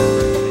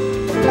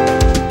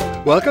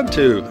Welcome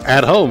to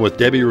At Home with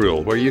Debbie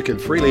Rule, where you can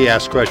freely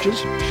ask questions,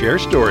 share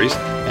stories,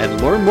 and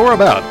learn more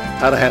about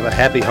how to have a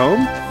happy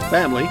home,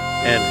 family,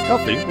 and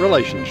healthy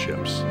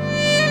relationships.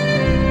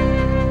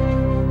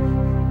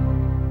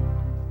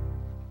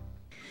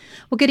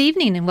 Well, good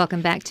evening and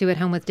welcome back to At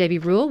Home with Debbie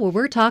Rule, where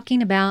we're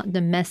talking about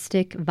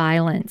domestic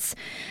violence.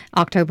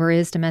 October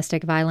is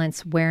Domestic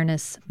Violence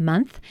Awareness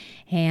Month,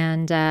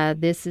 and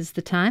this is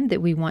the time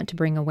that we want to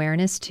bring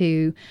awareness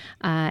to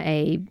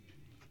a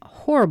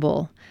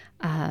horrible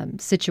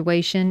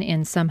situation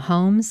in some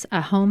homes. A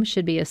home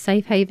should be a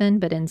safe haven,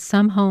 but in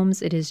some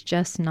homes it is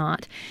just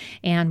not.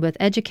 And with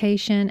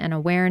education and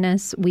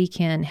awareness, we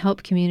can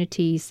help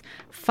communities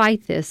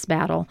fight this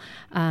battle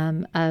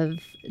of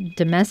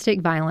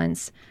domestic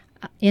violence.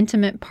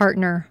 Intimate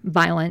partner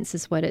violence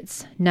is what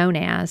it's known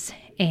as,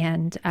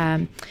 and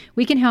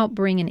we can help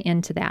bring an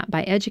end to that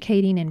by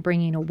educating and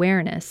bringing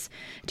awareness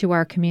to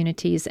our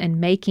communities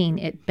and making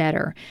it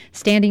better,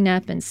 standing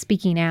up and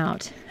speaking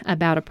out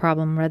about a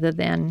problem rather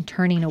than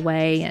turning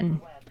away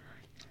and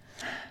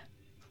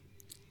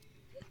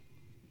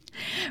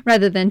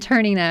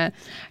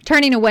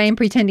turning away and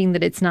pretending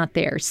that it's not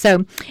there.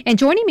 So, and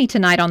joining me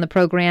tonight on the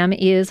program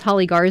is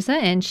Holly Garza,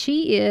 and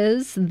she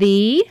is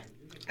the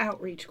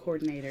outreach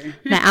coordinator.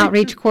 The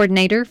outreach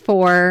coordinator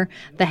for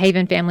the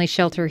Haven Family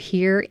Shelter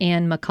here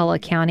in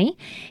McCullough County.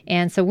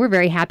 And so we're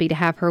very happy to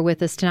have her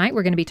with us tonight.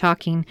 We're going to be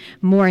talking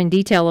more in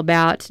detail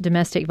about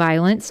domestic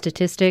violence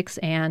statistics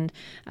and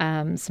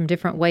some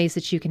different ways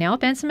that you can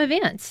help and some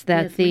events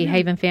that the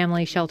Haven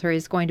Family Shelter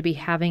is going to be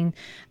having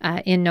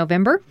in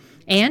November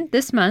and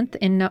this month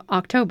in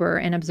October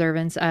in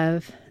observance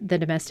of the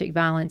Domestic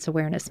Violence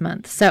Awareness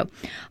Month. So,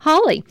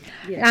 Holly,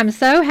 I'm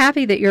so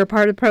happy that you're a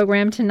part of the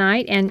program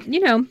tonight. And,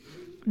 you know,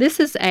 this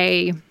is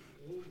a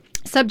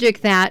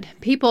subject that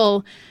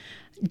people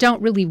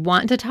don't really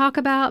want to talk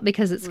about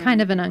because it's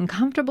kind of an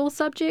uncomfortable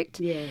subject.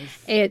 Yes.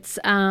 It's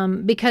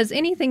because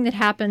anything that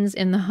happens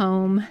in the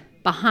home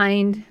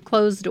behind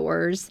closed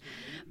doors,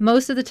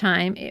 most of the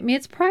time, I mean,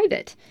 it's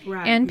private.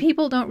 Right. And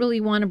people don't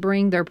really want to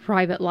bring their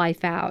private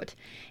life out.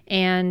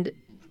 And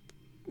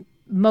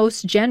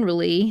most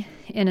generally,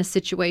 in a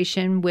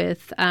situation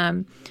with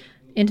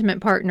intimate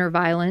partner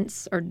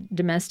violence or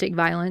domestic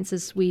violence,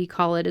 as we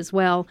call it as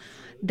well,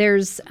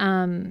 there's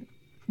a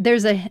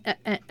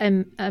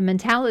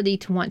mentality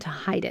to want to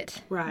hide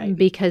it, right?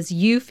 Because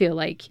you feel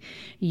like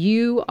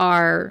you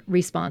are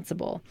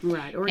responsible,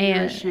 right? Or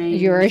and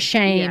you're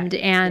ashamed,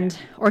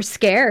 or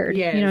scared.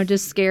 Yes. You know,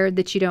 just scared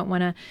that you don't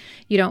want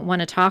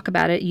to talk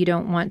about it. You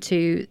don't want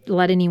to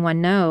let anyone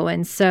know,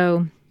 and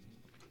so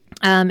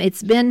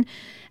it's been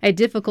a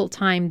difficult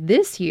time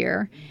this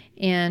year.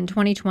 In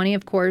 2020,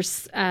 of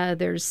course,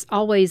 there's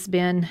always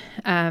been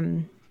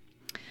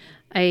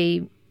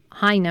a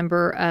high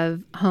number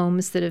of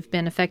homes that have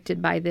been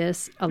affected by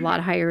this, a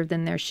lot higher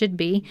than there should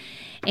be.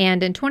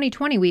 And in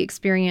 2020, we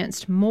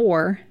experienced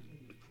more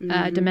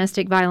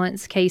domestic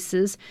violence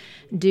cases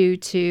due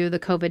to the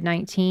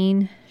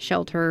COVID-19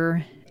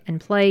 shelter in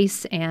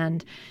place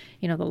and,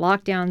 you know, the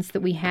lockdowns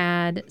that we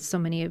had. So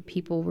many of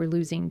people were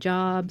losing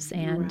jobs,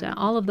 and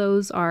all of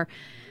those are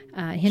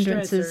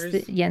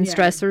hindrances and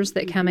stressors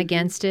that come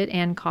against it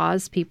and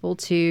cause people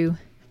to,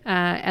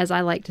 as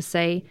I like to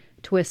say,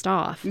 twist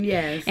off.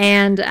 Yes.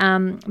 And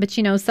but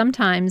you know,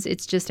 sometimes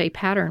it's just a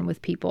pattern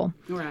with people.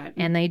 Right.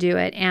 And they do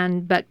it.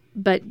 And but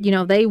you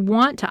know, they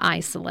want to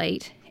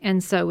isolate.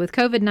 And so with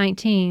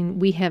COVID-19,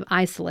 we have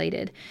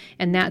isolated,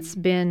 and that's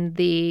been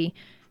the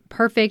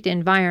perfect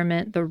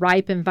environment, the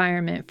ripe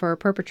environment for a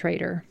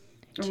perpetrator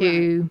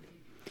to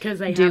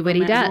do what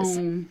he does.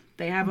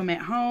 They have them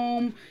at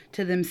home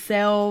to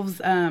themselves,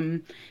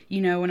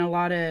 you know,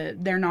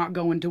 and they're not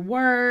going to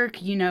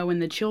work, you know,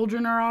 and the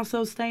children are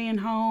also staying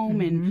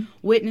home and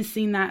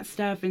witnessing that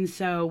stuff. And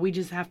so we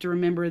just have to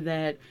remember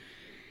that,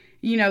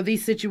 you know,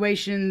 these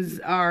situations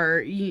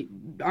are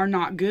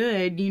not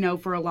good, you know,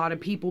 for a lot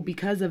of people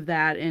because of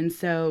that. And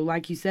so,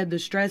 like you said, the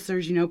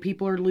stressors, you know,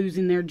 people are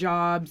losing their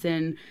jobs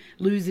and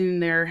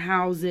losing their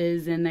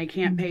houses, and they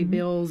can't pay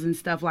bills and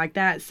stuff like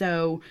that.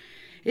 So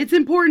it's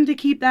important to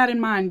keep that in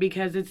mind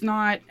because it's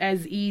not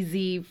as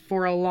easy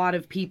for a lot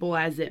of people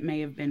as it may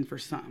have been for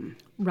some.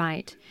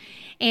 Right.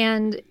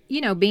 And,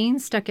 you know, being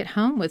stuck at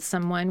home with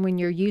someone when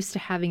you're used to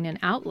having an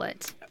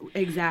outlet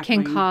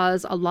can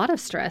cause a lot of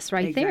stress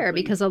there,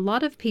 because a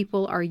lot of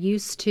people are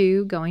used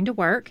to going to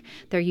work.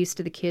 They're used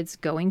to the kids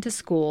going to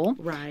school.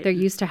 Right. They're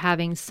used to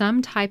having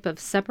some type of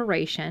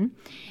separation.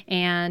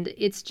 And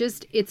it's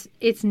just,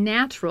 it's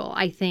natural,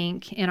 I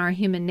think, in our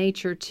human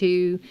nature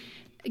to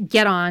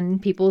get on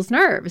people's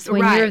nerves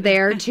when you're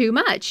there too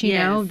much, you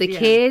know, the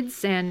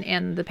kids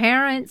and the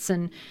parents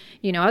and,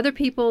 you know, other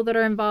people that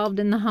are involved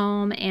in the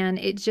home. And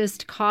it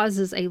just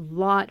causes a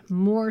lot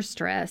more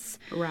stress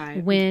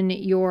when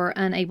you're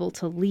unable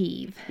to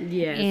leave.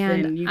 Yes,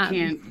 and you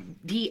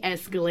can't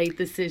de-escalate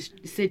the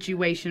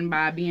situation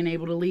by being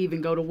able to leave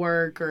and go to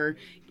work or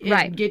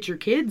get your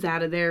kids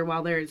out of there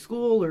while they're at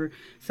school or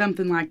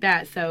something like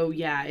that. So,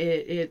 yeah,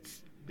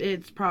 it's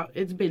it's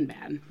been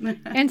bad.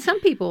 And some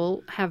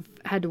people have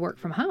had to work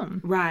from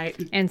home. Right.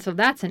 And so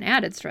that's an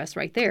added stress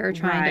right there,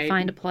 trying to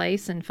find a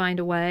place and find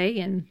a way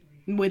and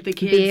with the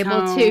kids be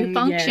able home, to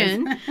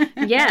function.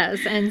 Yes.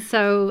 And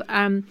so,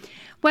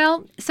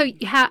 so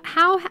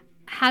how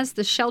has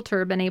the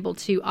shelter been able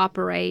to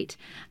operate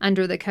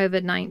under the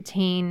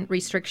COVID-19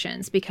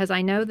 restrictions? Because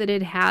I know that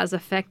it has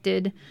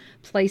affected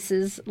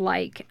places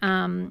like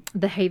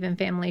the Haven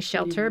Family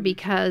Shelter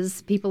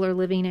because people are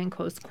living in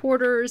close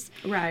quarters.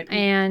 Right.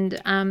 And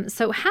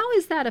so how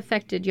has that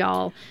affected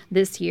y'all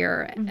this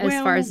year as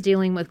far as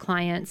dealing with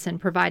clients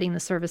and providing the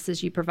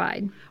services you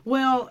provide?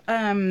 Well,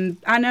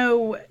 I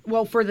know,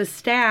 for the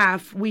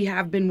staff, we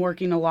have been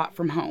working a lot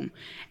from home.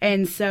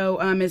 And so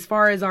as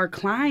far as our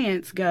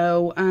clients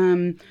go,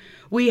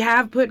 we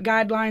have put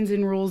guidelines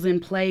and rules in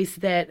place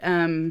that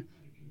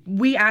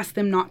we ask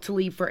them not to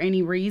leave for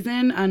any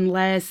reason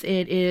unless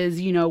it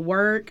is,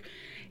 work,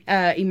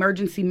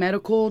 emergency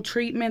medical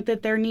treatment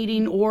that they're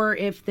needing, or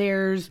if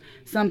there's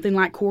something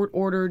like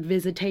court-ordered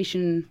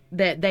visitation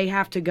that they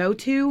have to go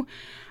to.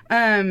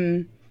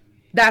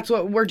 That's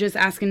what we're just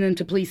asking them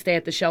to please stay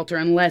at the shelter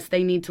unless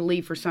they need to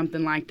leave for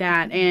something like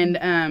that.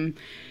 And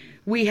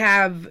we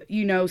have,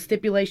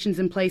 stipulations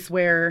in place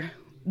where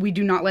we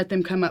do not let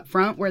them come up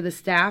front where the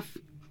staff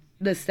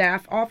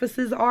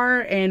offices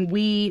are, and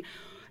we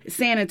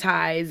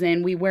sanitize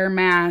and we wear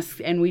masks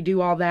and we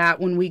do all that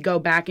when we go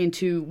back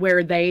into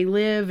where they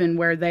live and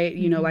where they,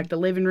 like the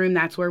living room.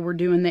 That's where we're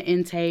doing the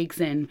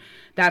intakes, and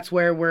that's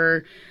where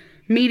we're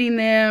meeting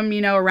them,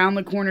 around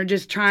the corner,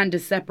 just trying to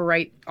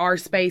separate our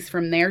space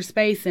from their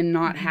space and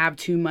not have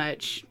too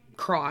much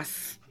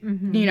cross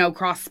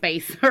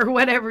space or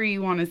whatever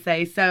you want to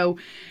say. So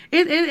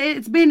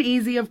it's been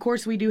easy. Of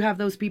course, we do have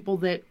those people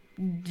that,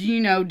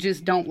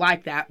 just don't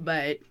like that,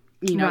 but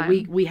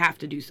Right. we have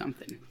to do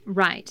something.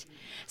 Right.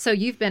 So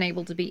you've been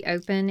able to be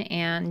open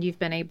and you've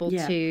been able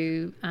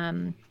to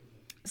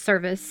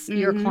service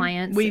your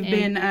clients. We've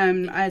been,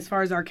 as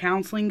far as our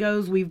counseling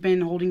goes, we've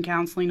been holding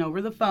counseling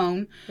over the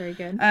phone. Very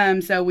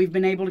good. So we've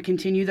been able to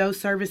continue those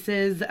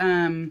services.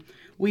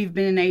 We've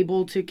been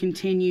able to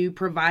continue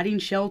providing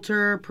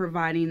shelter,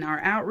 providing our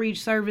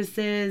outreach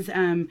services.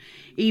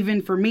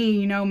 Even for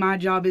me, my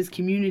job is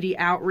community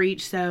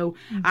outreach, so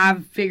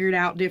I've figured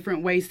out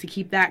different ways to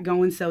keep that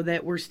going so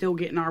that we're still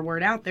getting our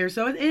word out there.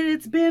 So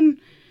it's been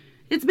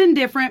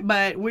different,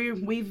 but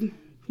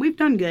we've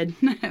done good.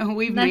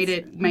 We've made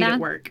it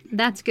work.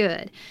 That's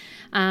good.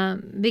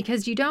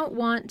 Because you don't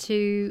want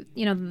to,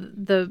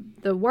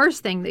 the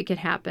worst thing that could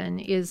happen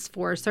is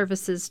for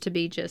services to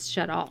be just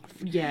shut off.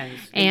 Yes,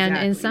 and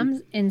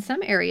exactly. in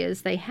some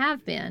areas they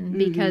have been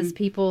because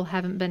people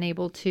haven't been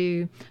able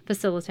to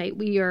facilitate.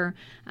 We are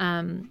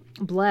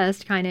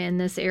blessed kind of in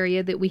this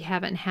area that we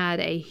haven't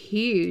had a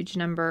huge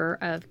number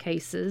of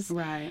cases.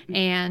 Right.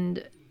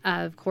 And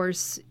of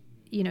course,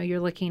 you're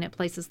looking at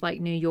places like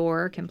New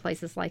York and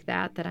places like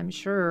that I'm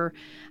sure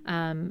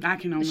I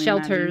can only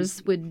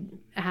shelters imagine. would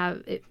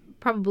have it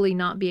probably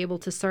not be able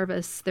to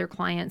service their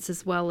clients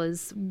as well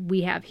as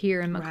we have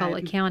here in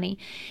McCulloch County.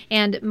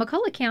 And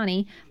McCulloch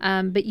County,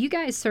 but you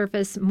guys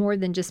service more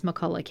than just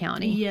McCulloch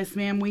County. Yes,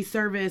 ma'am. We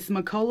service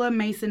McCulloch,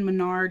 Mason,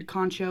 Menard,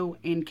 Concho,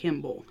 and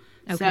Kimball.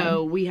 Okay.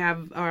 So we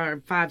have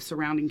our 5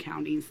 surrounding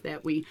counties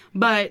we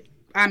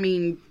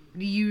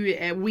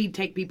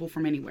take people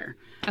from anywhere.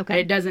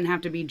 Okay. It doesn't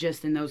have to be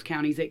just in those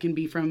counties. It can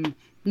be from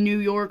New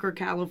York or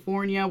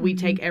California. We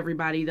take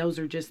everybody. Those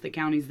are just the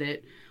counties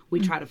that we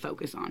try to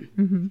focus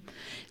on.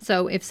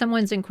 So if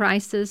someone's in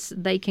crisis,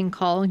 they can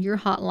call your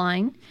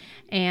hotline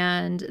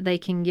and they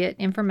can get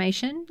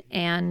information.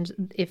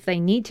 And if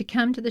they need to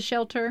come to the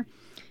shelter,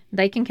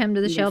 they can come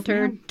to the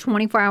shelter ma'am.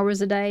 24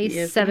 hours a day,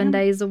 Yes, 7 ma'am.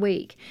 days a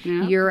week.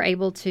 Yeah. You're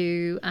able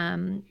to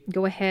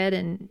go ahead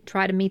and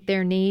try to meet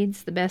their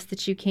needs the best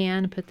that you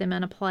can, put them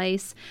in a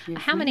place.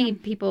 How many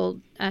people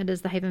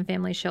does the Haven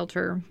Family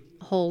Shelter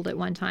hold at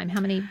one time?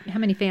 How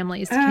many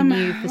families can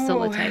you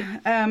facilitate?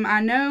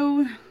 I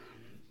know.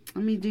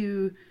 Let me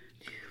do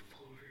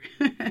 2,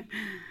 4,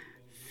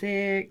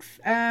 6.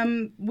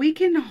 We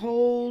can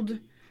hold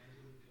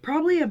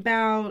probably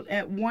about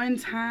at one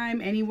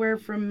time anywhere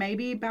from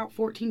maybe about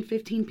 14,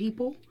 15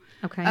 people.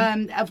 Okay.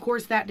 Of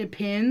course, that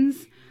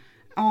depends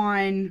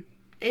on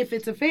if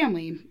it's a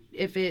family,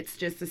 if it's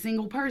just a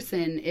single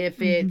person,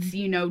 if it's,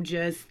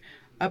 just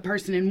a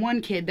person and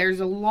one kid. There's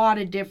a lot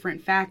of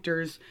different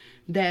factors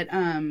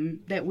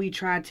that we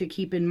try to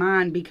keep in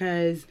mind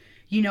because,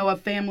 a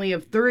family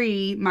of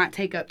 3 might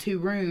take up 2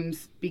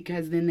 rooms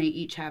because then they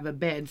each have a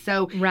bed.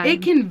 So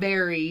it can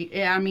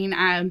vary. I mean,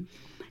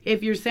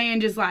 if you're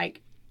saying just like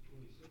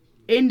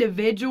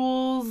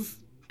individuals,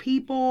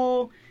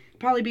 people,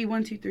 probably be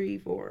 1, 2, 3,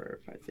 4,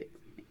 5, 6,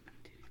 8, 9,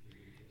 10.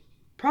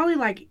 Probably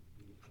like,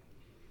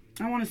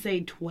 I want to say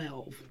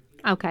 12.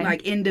 Okay.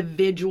 Like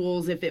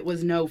individuals, if it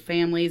was no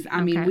families.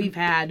 I mean, we've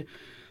had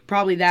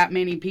probably that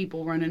many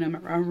people running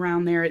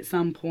around there at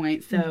some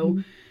point.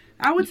 So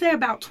I would say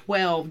about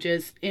 12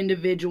 just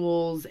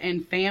individuals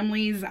and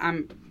families.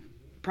 I'm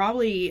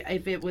probably,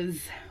 if it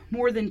was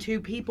more than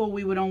 2 people,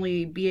 we would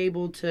only be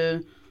able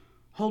to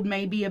hold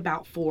maybe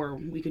about 4.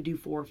 We could do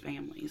 4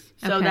 families.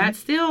 So Okay. that's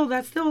still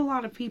a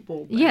lot of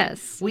people. But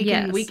Yes, we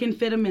yes. can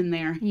fit them in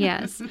there.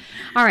 Yes.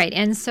 All right.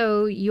 And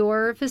so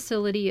your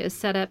facility is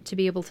set up to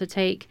be able to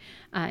take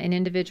an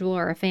individual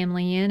or a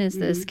family in. Is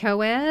this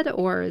co-ed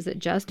or is it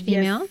just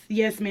female?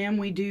 Yes, ma'am.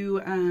 We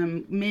do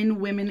men,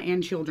 women,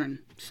 and children.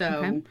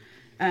 So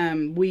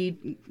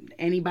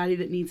anybody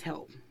that needs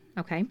help.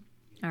 Okay.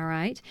 All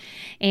right.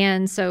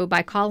 And so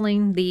by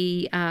calling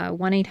the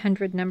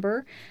 1-800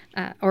 number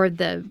or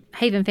the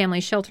Haven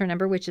Family Shelter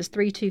number, which is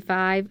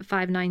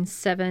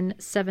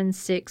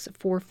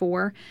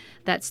 325-597-7644,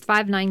 that's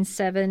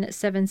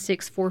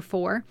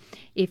 597-7644,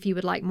 if you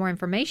would like more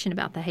information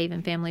about the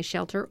Haven Family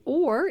Shelter,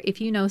 or if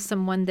you know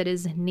someone that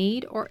is in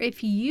need, or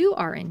if you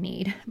are in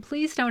need,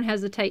 please don't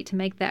hesitate to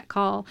make that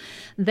call.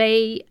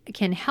 They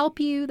can help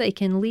you. They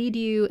can lead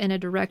you in a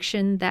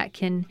direction that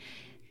can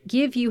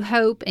give you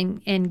hope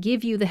and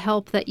give you the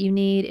help that you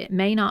need. It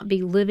may not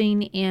be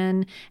living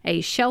in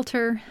a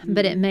shelter,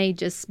 but it may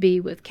just be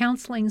with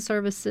counseling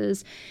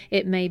services.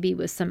 It may be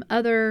with some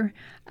other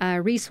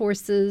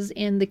resources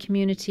in the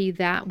community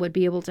that would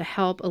be able to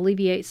help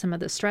alleviate some of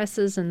the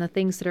stresses and the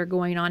things that are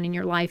going on in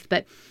your life.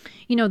 But,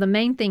 you know, the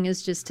main thing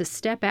is just to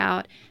step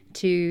out,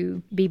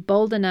 to be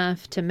bold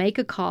enough to make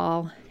a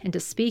call and to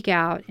speak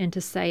out and to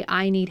say,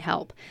 I need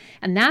help.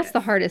 And that's the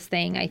hardest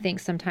thing, I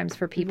think, sometimes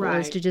for people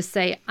is to just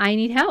say, I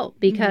need help,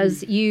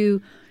 because you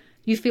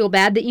feel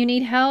bad that you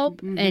need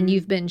help and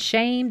you've been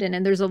shamed.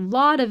 And there's a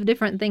lot of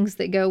different things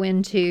that go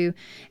into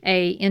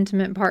a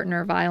intimate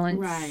partner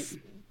violence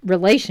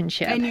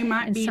relationship. And you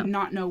might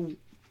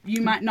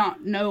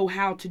not know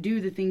how to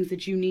do the things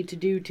that you need to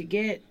do to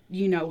get,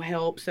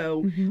 help.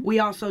 So we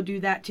also do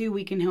that too.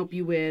 We can help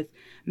you with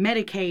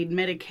Medicaid,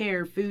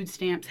 Medicare, food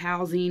stamps,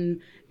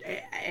 housing,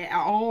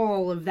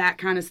 all of that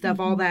kind of stuff,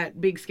 all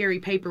that big scary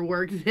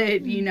paperwork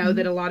that,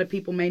 that a lot of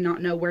people may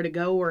not know where to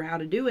go or how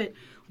to do it.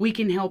 We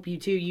can help you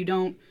too.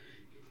 You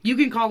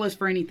can call us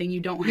for anything. You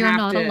don't You're have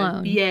not to.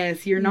 alone.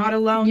 Yes, you're not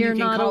alone. You're you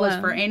can not call us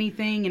alone. for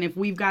anything. And if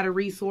we've got a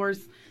resource,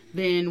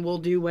 then we'll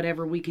do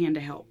whatever we can to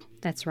help.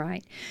 That's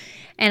right.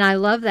 And I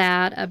love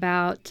that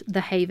about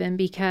the Haven,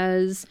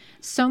 because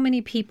so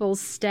many people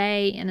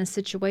stay in a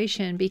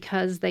situation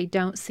because they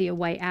don't see a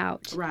way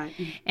out. Right.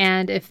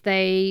 And if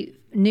they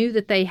knew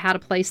that they had a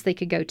place they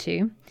could go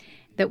to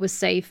that was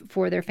safe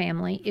for their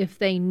family, if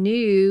they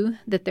knew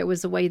that there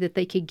was a way that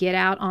they could get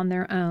out on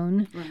their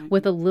own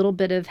with a little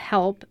bit of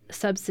help,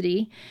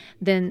 subsidy,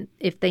 then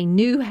if they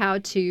knew how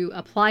to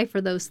apply for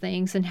those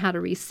things and how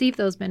to receive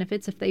those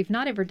benefits, if they've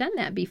not ever done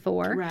that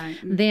before,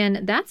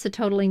 then that's a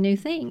totally new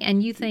thing.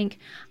 And you think,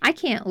 I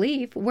can't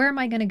leave. Where am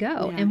I going to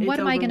go? And what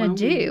am I going to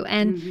do?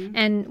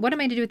 And what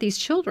am I going to do with these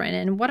children?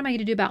 And what am I going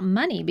to do about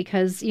money?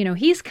 Because,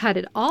 he's cut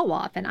it all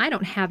off and I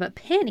don't have a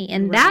penny.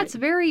 And that's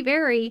very,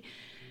 very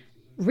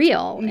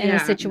real in a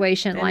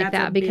situation like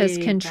that, because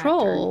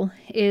control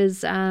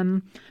is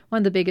one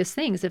of the biggest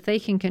things. If they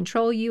can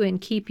control you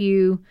and keep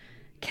you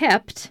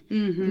kept,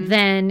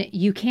 then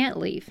you can't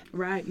leave.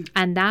 Right.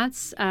 And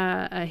that's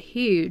a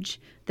huge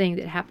thing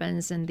that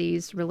happens in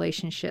these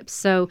relationships.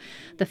 So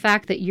the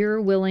fact that you're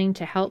willing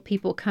to help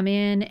people come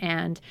in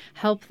and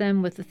help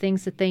them with the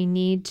things that they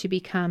need to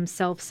become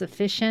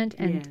self-sufficient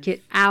and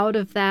get out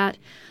of that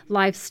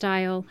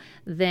lifestyle,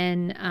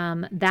 then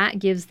that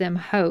gives them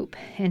hope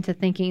into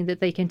thinking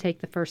that they can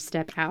take the first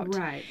step out.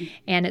 Right.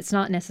 And it's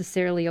not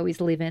necessarily always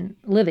living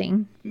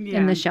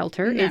in the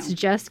shelter. No. It's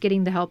just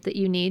getting the help that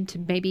you need to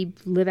maybe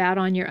live out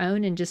on your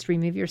own and just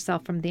remove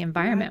yourself from the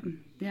environment. Right.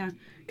 Yeah.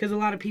 Because a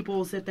lot of people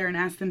will sit there and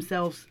ask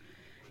themselves,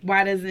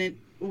 why doesn't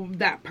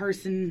that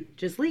person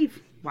just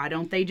leave? Why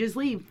don't they just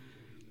leave?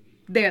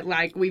 That,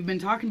 like we've been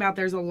talking about,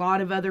 there's a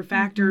lot of other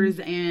factors,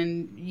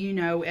 and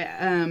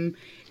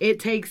it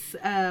takes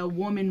a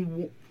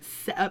woman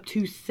up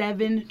to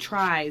 7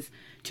 tries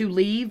to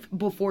leave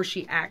before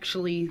she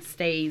actually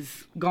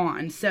stays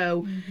gone.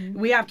 So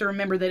we have to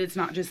remember that it's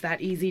not just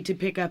that easy to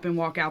pick up and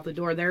walk out the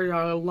door. There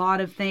are a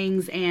lot of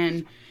things,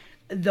 and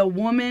the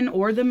woman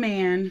or the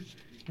man,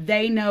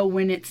 they know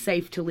when it's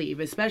safe to leave,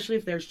 especially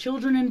if there's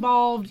children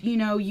involved.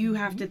 You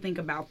have to think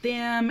about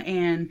them,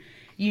 and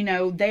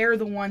they're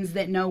the ones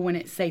that know when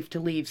it's safe to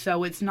leave.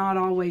 So it's not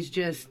always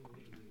just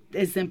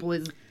as simple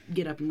as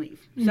get up and leave.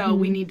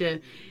 So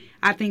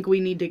I think we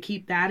need to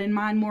keep that in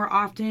mind more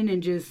often,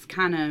 and just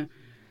kind of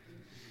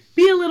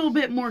be a little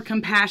bit more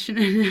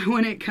compassionate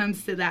when it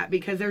comes to that,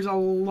 because there's a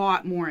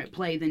lot more at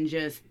play than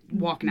just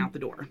walking out the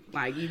door.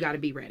 Like, you got to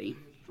be ready.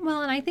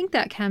 Well, and I think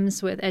that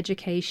comes with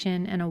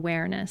education and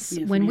awareness.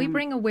 Yes, when we ma'am.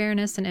 bring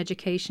awareness and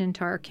education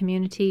to our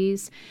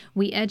communities,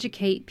 we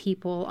educate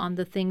people on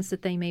the things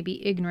that they may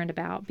be ignorant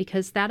about,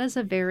 because that is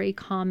a very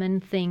common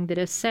thing that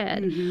is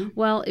said.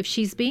 Well, if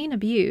she's being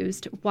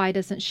abused, why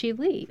doesn't she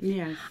leave?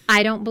 Yes.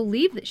 I don't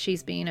believe that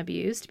she's being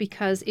abused,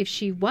 because if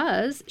she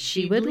was,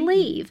 she would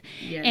leave.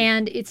 Yes.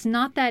 And it's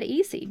not that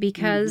easy,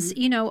 because,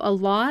 a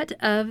lot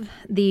of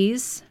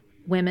these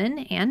women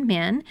and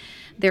men,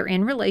 they're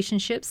in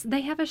relationships,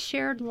 they have a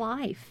shared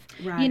life.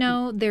 Right.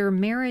 There are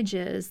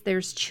marriages,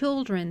 there's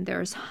children,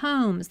 there's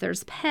homes,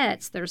 there's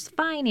pets, there's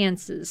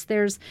finances,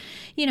 there's,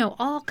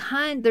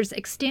 there's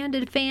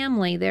extended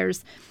family,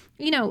 there's,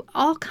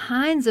 all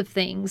kinds of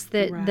things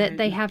that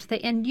they have to,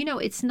 and,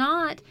 it's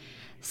not,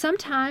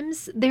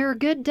 sometimes there are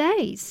good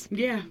days.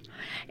 Yeah.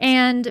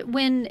 And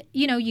when,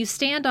 you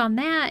stand on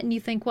that and you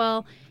think,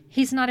 well,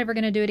 he's not ever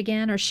going to do it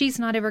again, or she's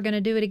not ever going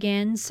to do it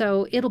again,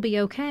 so it'll be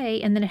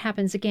okay. And then it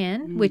happens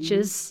again, which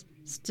is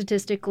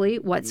statistically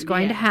what's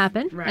going to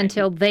happen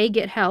until they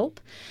get help.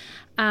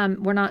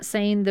 We're not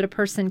saying that a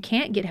person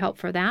can't get help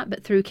for that,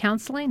 but through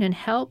counseling and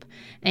help,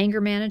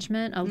 anger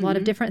management, a lot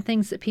of different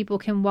things that people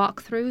can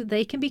walk through,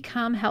 they can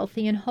become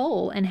healthy and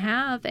whole and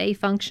have a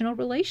functional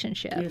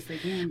relationship. Yes, they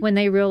can. When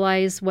they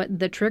realize what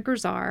the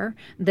triggers are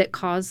that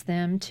cause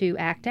them to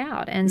act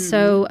out. And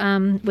so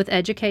with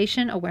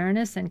education,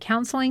 awareness, and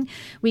counseling,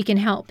 we can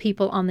help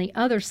people on the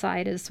other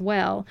side as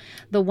well,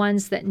 the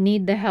ones that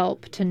need the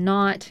help to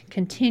not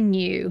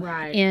continue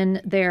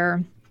in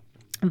their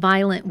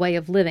violent way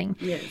of living.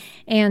 Yes.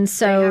 And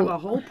so they have a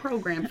whole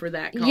program for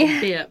that called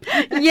BIP.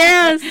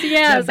 Yes.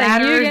 The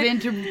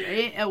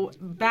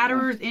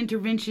Batterers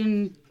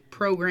Intervention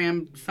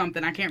Program,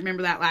 something. I can't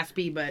remember that last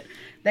P, but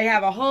they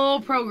have a whole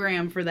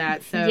program for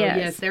that. So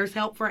yes, there's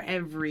help for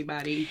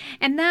everybody.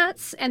 And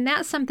that's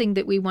something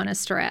that we want to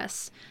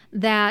stress,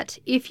 that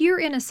if you're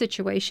in a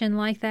situation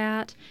like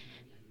that,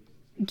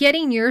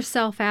 getting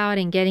yourself out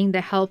and getting the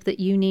help that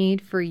you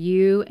need for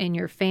you and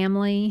your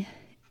family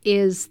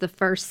is the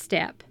first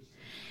step.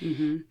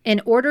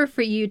 In order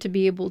for you to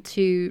be able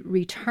to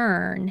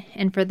return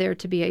and for there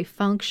to be a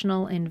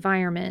functional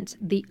environment,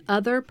 the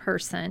other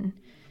person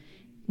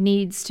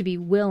needs to be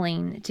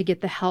willing to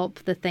get the help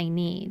that they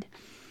need.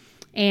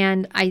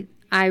 And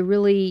I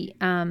really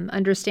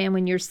understand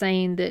when you're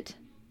saying that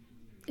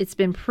it's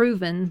been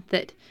proven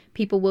that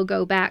people will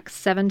go back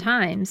 7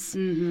 times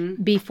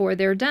before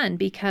they're done,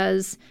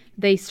 because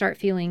they start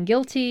feeling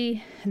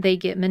guilty, they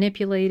get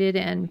manipulated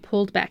and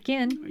pulled back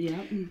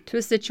in to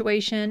a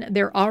situation.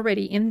 They're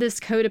already in this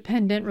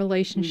codependent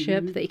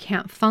relationship. They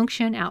can't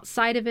function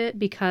outside of it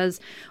because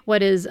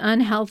what is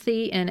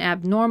unhealthy and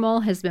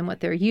abnormal has been what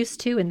they're used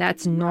to, and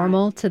that's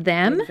normal to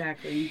them.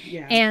 Exactly,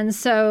 yeah. And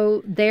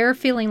so they're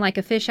feeling like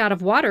a fish out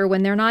of water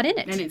when they're not in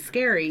it. And it's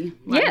scary.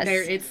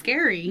 It's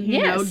scary,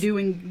 you know,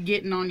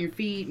 getting on your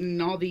feet,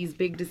 and all these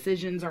big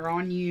decisions are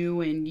on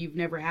you, and you've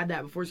never had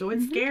that before. So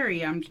it's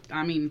scary.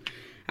 I mean,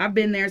 I've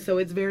been there, so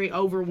it's very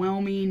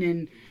overwhelming,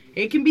 and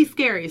it can be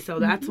scary. So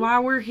that's why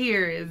we're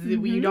here, is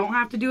you don't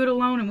have to do it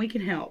alone, and we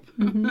can help.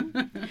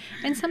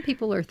 And some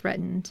people are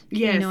threatened.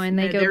 Yes. And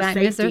they go back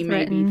because they're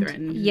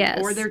threatened. Yes.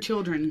 Or their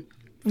children.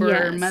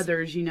 For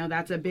mothers,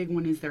 that's a big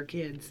one, is their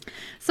kids.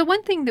 So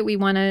one thing that we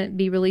want to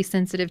be really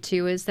sensitive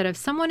to is that if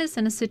someone is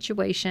in a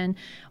situation,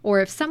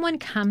 or if someone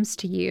comes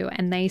to you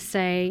and they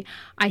say,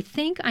 I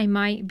think I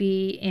might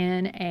be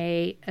in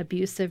a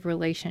abusive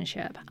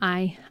relationship.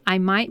 I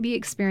might be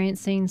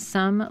experiencing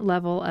some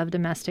level of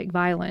domestic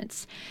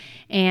violence,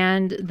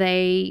 and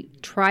they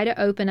try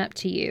to open up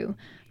to you.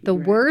 The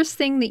worst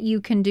thing that you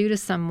can do to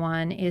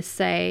someone is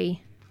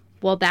say,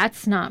 well,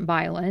 that's not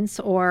violence,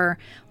 or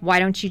why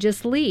don't you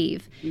just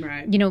leave?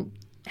 Right.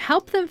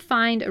 Help them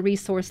find a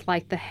resource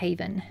like The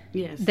Haven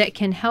that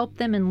can help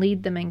them and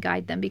lead them and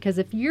guide them. Because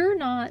if you're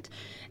not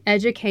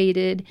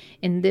educated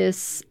in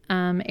this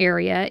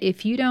area,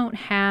 if you don't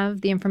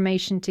have the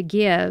information to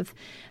give,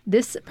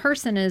 this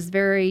person is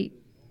very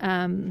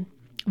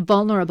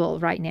vulnerable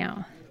right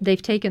now.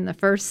 They've taken the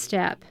first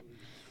step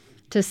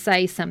to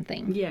say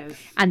something. Yes.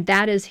 And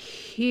that is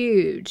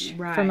huge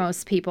for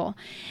most people.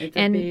 It's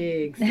a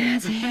big step.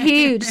 It's a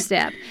huge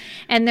step.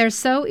 And they're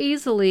so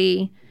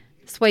easily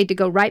swayed to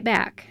go right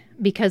back,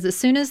 because as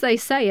soon as they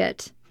say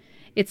it,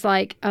 it's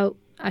like, oh,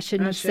 I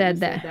shouldn't have said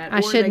that. I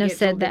shouldn't have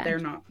said that. They're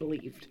not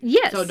believed.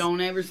 Yes. So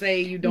don't ever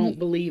say you don't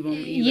believe them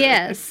either.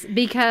 Yes,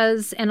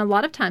 because, and a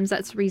lot of times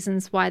that's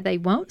reasons why they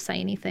won't say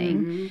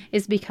anything,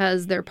 is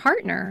because their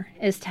partner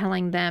is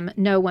telling them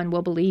no one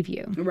will believe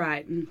you.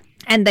 Right.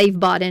 And they've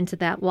bought into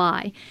that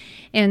lie.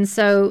 And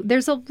so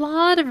there's a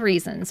lot of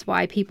reasons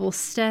why people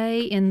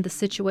stay in the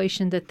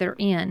situation that they're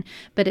in,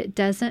 but it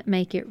doesn't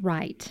make it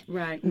right.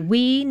 Right.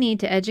 We need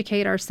to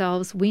educate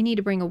ourselves. We need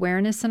to bring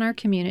awareness in our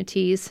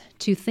communities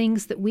to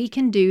things that we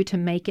can do to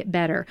make it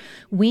better.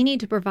 We need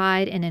to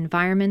provide an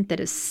environment that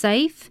is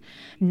safe,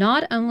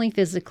 not only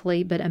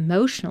physically, but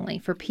emotionally,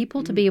 for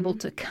people to be able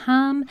to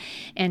come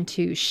and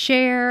to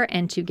share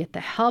and to get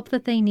the help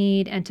that they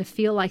need, and to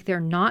feel like they're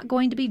not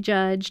going to be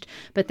judged,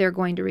 but they're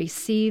going to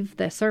receive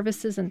the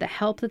services and the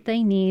help that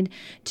they need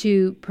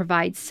to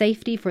provide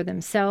safety for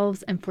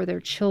themselves and for their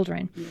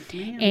children.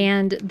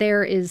 And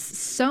there is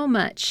so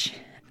much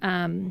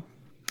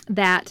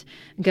that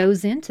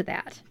goes into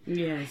that.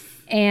 Yes.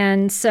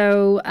 And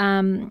so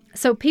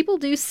so people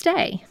do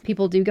stay.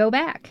 People do go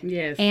back.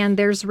 Yes. And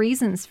there's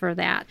reasons for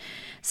that.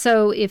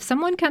 So if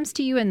someone comes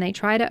to you and they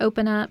try to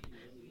open up,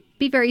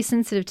 be very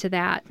sensitive to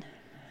that.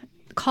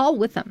 Call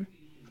with them.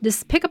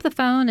 just pick up the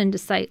phone and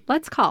just say,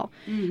 let's call.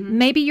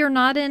 Maybe you're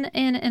not in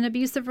an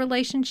abusive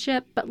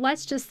relationship, but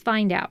let's just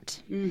find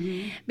out.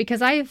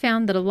 Because I have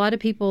found that a lot of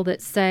people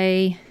that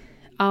say,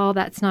 oh,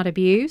 that's not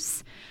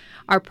abuse,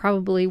 are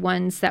probably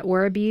ones that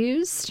were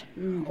abused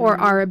or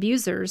are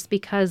abusers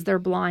because they're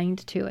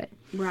blind to it.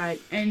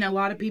 Right. And a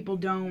lot of people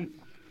don't.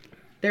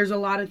 There's a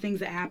lot of things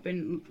that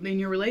happen in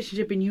your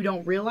relationship and you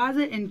don't realize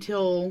it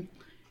until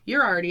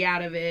you're already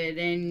out of it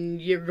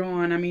and you're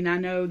gone. I mean, I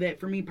know that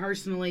for me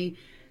personally,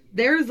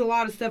 there's a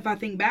lot of stuff I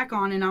think back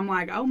on and I'm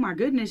like, oh my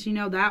goodness, you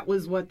know, that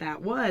was what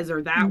that was,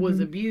 or that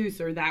was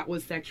abuse, or that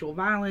was sexual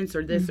violence,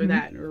 or this or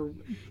that, or,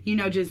 you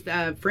know, just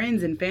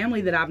friends and family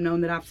that I've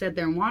known that I've sat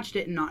there and watched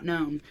it and not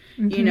known,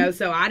 you know,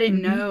 so I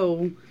didn't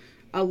know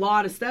a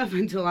lot of stuff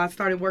until I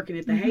started working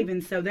at the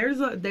Haven. So there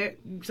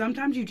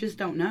sometimes you just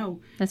don't know.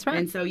 That's right.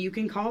 And so you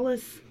can call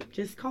us,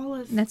 just call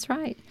us. That's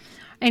right.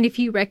 And if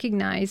you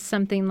recognize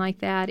something like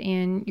that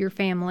in your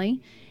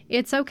family,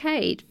 it's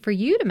okay for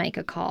you to make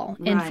a call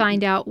and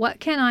find out, what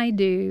can I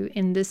do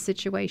in this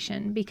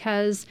situation?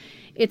 Because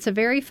it's a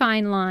very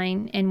fine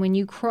line, and when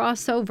you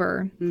cross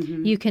over,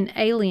 you can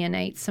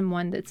alienate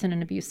someone that's in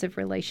an abusive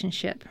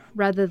relationship.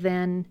 Rather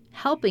than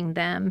helping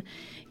them,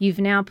 you've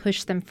now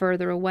pushed them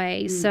further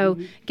away. So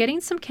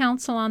getting some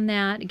counsel on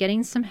that,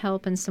 getting some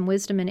help and some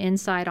wisdom and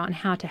insight on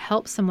how to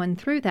help someone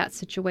through that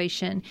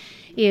situation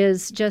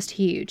is just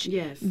huge.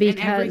 Yes,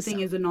 because and everything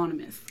is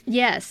anonymous.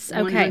 Yes,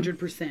 okay.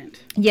 100%.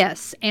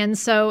 Yes, and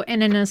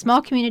in a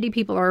small community,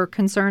 people are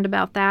concerned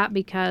about that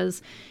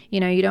because, you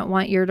know, you don't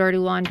want your dirty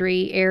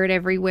laundry aired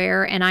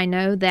everywhere. And I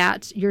know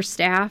that your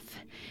staff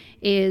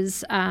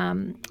is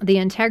the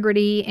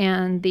integrity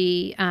and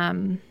the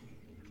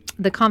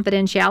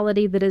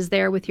confidentiality that is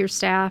there with your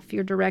staff,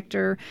 your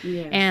director,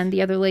 and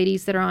the other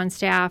ladies that are on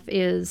staff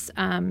is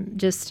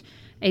just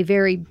a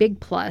very big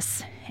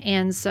plus.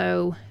 And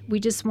so we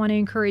just want to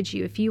encourage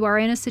you, if you are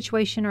in a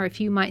situation or if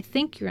you might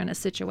think you're in a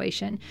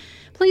situation,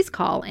 please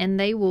call, and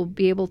they will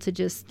be able to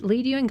just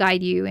lead you and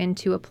guide you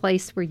into a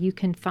place where you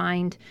can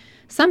find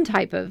some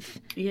type of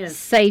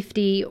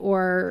safety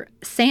or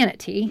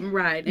sanity.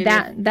 Right.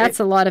 And that's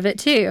a lot of it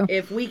too.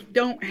 If we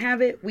don't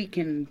have it, we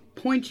can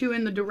point you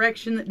in the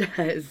direction that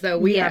does. So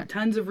we have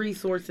tons of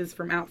resources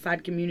from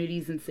outside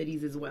communities and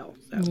cities as well.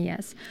 So.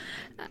 Yes.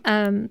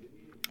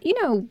 You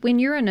know, when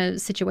you're in a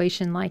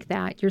situation like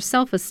that, your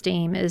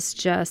self-esteem is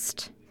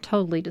just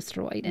totally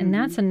destroyed. And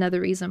that's another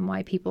reason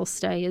why people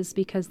stay, is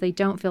because they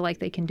don't feel like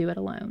they can do it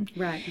alone.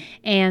 Right.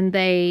 And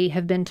they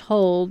have been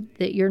told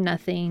that you're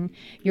nothing,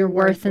 you're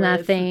worth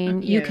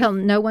nothing,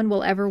 no one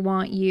will ever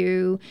want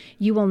you,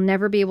 you will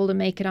never be able to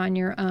make it on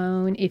your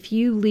own. If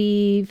you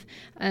leave,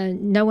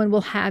 no one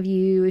will have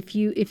you. If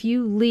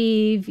you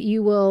leave,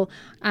 you will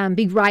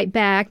be right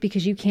back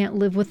because you can't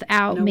live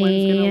without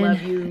me. No one's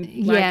going to love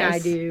you like I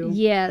do.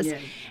 Yes.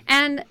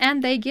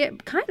 And they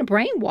get kind of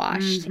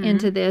brainwashed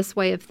into this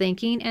way of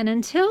thinking. And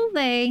until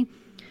they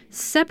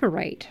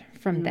separate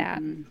from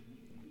that,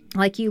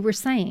 like you were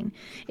saying,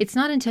 it's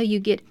not until you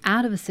get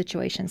out of a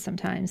situation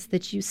sometimes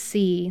that you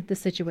see the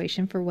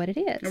situation for what it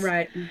is.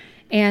 Right.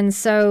 And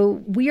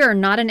so we are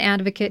not an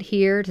advocate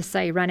here to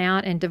say run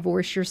out and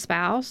divorce your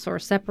spouse or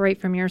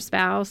separate from your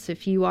spouse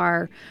if you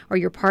are, or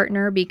your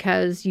partner,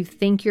 because you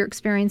think you're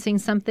experiencing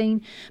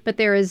something. But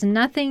there is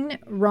nothing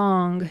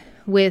wrong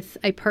with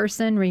a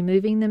person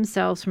removing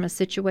themselves from a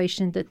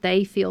situation that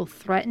they feel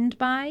threatened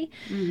by,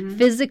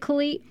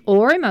 physically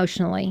or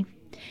emotionally,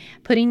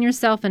 putting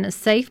yourself in a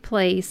safe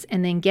place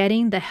and then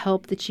getting the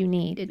help that you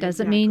need. It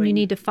doesn't mean you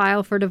need to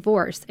file for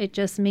divorce. It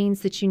just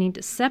means that you need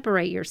to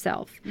separate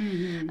yourself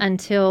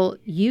until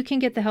you can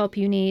get the help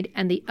you need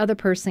and the other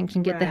person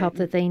can get the help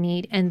that they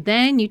need. And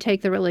then you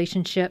take the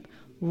relationship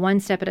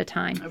one step at a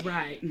time.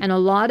 Right. And a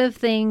lot of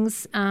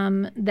things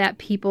that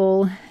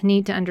people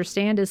need to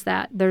understand is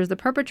that there's the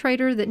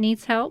perpetrator that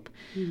needs help,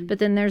 but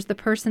then there's the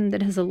person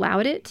that has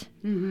allowed it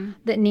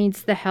that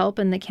needs the help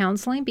and the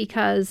counseling,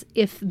 because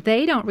if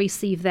they don't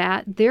receive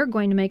that, they're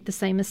going to make the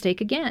same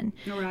mistake again,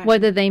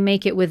 whether they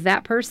make it with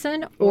that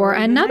person or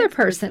another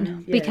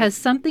person, because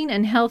something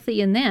unhealthy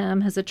in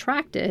them has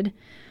attracted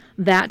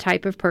that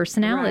type of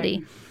personality.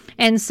 Right.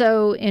 And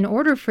so in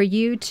order for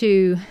you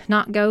to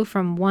not go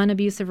from one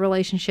abusive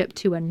relationship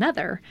to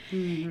another,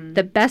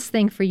 the best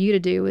thing for you to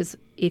do is,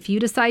 if you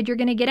decide you're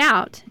going to get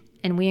out,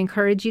 and we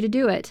encourage you to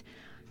do it,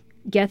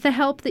 get the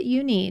help that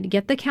you need,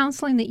 get the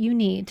counseling that you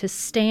need to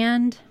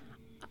stand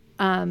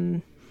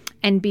and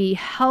be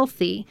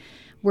healthy,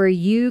 where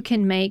you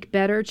can make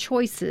better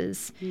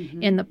choices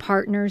in the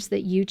partners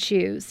that you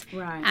choose.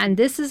 Right. And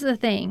this is the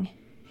thing.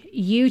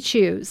 You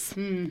choose.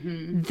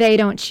 They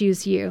don't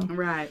choose you.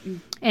 Right.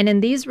 And in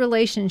these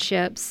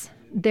relationships,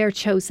 they're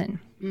chosen.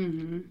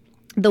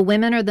 The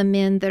women or the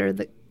men that are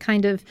the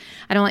kind of,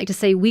 I don't like to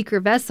say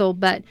weaker vessel,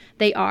 but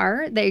they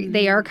are.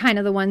 They are kind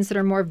of the ones that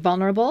are more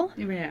vulnerable.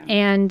 Yeah.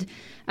 And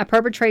a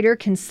perpetrator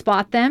can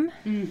spot them,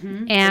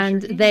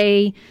 and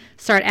they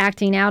start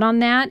acting out on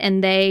that,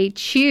 and they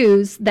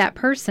choose that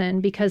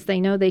person because they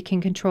know they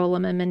can control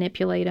them and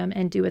manipulate them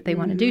and do what they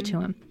want to do to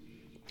them.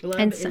 Love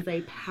And is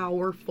a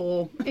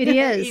powerful It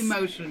is.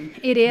 emotion.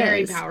 It is.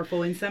 Very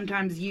powerful. And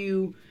sometimes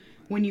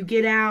when you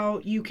get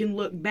out, you can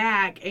look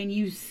back and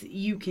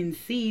you can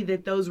see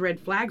that those red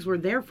flags were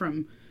there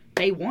from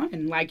day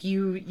one. Like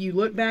you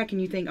look back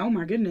and you think, oh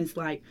my goodness,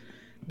 like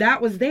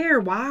that was there.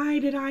 Why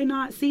did I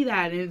not see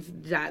that? And it's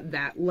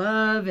that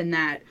love and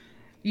that,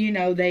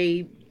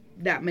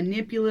 that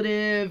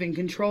manipulative and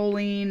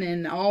controlling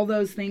and all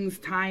those things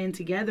tying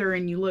together.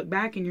 And you look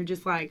back and you're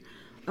just like,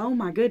 oh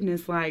my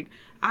goodness, like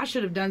I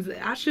shouldn't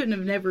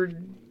have never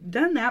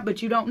done that,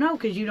 but you don't know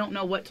because you don't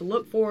know what to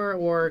look for,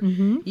 or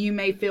you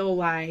may feel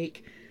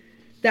like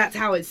that's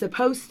how it's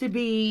supposed to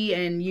be,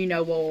 and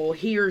well,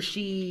 he or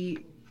she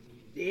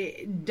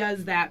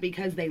does that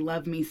because they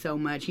love me so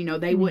much.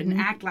 They wouldn't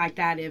act like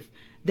that if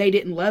they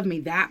didn't love me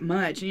that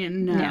much.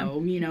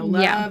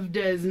 Love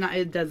does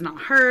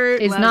not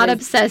hurt. It's love not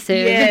obsessive.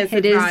 Yes,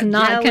 it is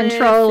not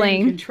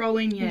controlling.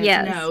 Controlling,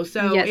 yes. No.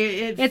 So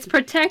it's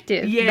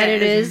protective, yes. but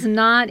it is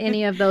not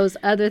any of those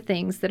other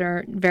things that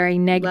are very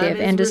negative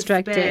and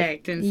destructive.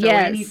 Respect. And so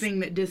anything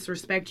that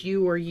disrespects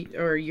you or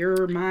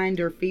your mind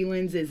or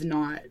feelings is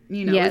not,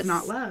 is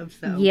not love.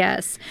 So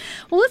yes.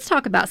 Well, let's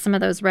talk about some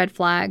of those red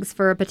flags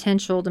for a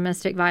potential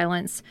domestic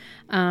violence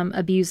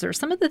abuser.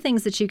 Some of the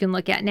things that you can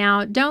look at.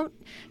 Now, don't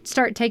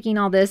start taking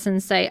all this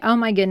and say, oh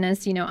my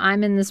goodness,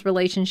 I'm in this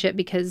relationship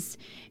because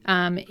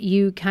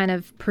you kind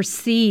of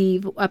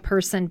perceive a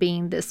person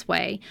being this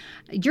way.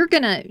 You're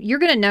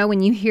gonna know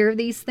when you hear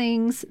these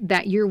things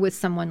that you're with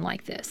someone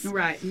like this.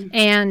 Right.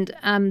 And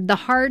the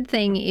hard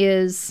thing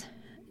is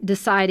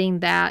deciding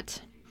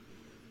that,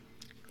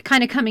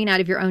 kind of coming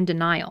out of your own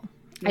denial.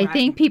 Right. I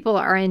think people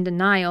are in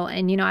denial,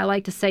 and I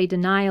like to say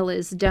denial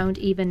is don't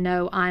even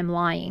know I'm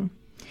lying.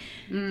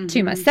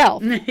 To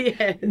myself.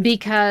 Yes.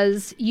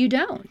 Because you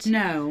don't.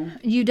 No.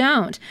 You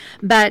don't.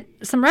 But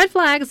some red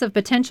flags of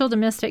potential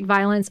domestic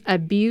violence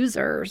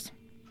abusers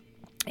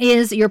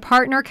is your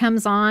partner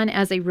comes on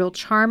as a real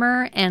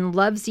charmer and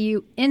loves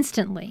you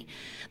instantly.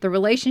 The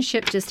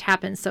relationship just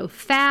happens so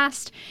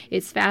fast.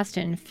 It's fast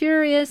and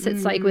furious.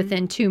 It's like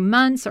within 2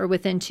 months or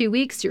within 2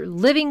 weeks, you're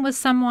living with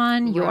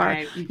someone,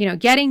 you're,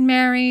 getting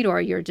married,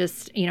 or you're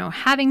just,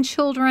 having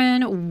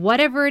children,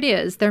 whatever it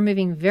is. They're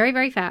moving very,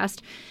 very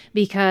fast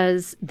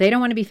because they don't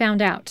want to be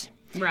found out.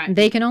 Right.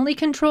 They can only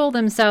control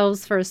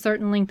themselves for a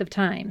certain length of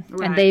time.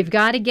 Right. And they've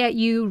got to get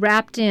you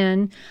wrapped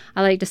in,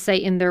 I like to say,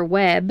 in their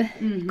web,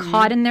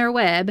 caught in their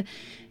web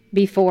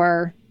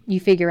before you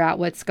figure out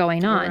what's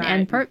going on.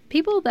 Right. And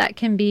people that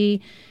can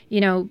be,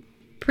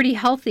 pretty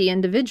healthy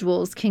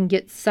individuals can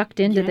get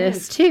sucked into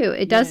this too.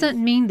 It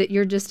doesn't mean that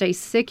you're just a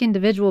sick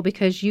individual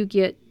because you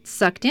get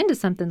sucked into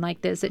something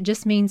like this. It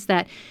just means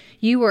that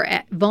you were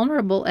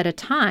vulnerable at a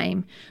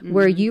time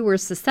where you were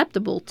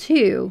susceptible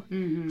to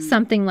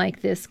something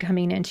like this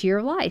coming into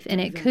your life.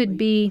 And it could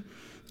be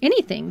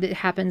anything that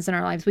happens in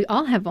our lives. We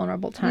all have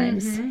vulnerable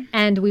times,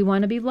 and we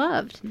want to be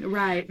loved.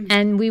 Right.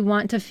 And we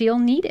want to feel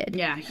needed.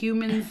 Yeah,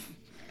 humans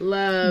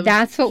love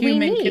that's what we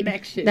need.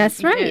 Connection.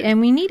 That's right. Yes.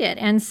 And we need it.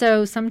 And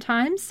so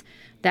sometimes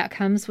that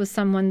comes with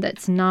someone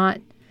that's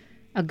not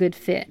a good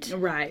fit.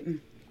 Right.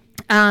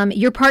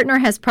 Your partner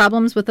has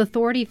problems with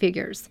authority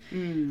figures.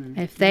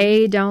 If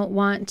they don't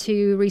want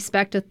to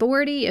respect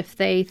authority, if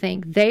they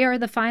think they are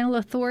the final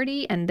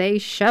authority and they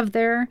shove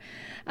their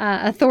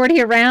authority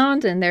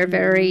around and they're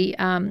very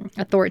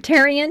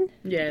authoritarian,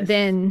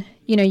 then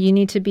you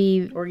need to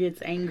be, or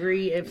gets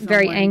angry if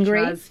very someone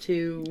angry, tries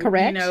to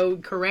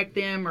correct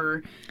them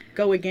or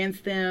go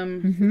against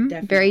them.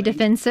 Very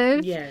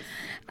defensive. Yes.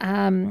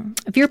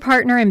 If your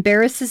partner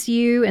embarrasses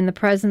you in the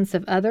presence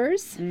of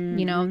others,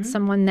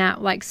 someone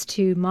that likes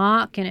to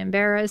mock and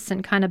embarrass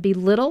and kind of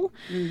belittle,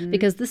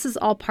 because this is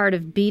all part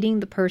of beating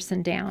the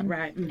person down.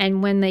 Right.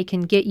 And when they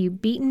can get you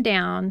beaten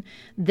down,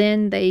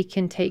 then they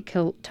can take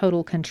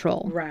total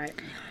control. Right.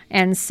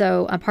 And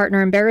so a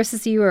partner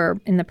embarrasses you or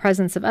in the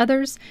presence of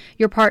others.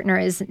 Your partner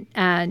is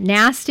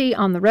nasty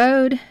on the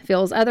road,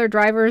 feels other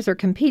drivers are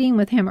competing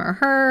with him or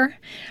her.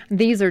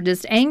 These are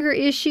just anger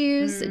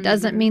issues. It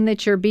doesn't mean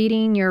that you're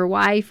beating your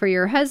wife or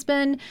your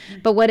husband,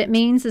 but what it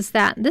means is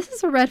that this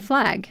is a red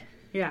flag.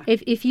 Yeah.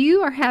 If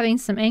you are having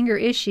some anger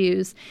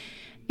issues,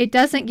 it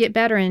doesn't get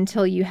better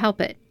until you help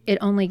it. It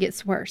only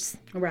gets worse.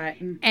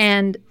 Right.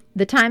 And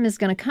the time is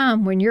going to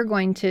come when you're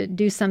going to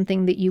do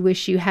something that you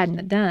wish you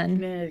hadn't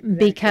done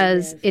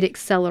because it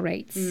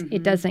accelerates.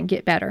 It doesn't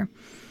get better.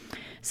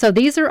 So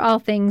these are all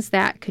things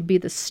that could be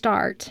the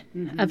start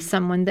of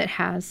someone that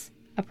has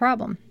a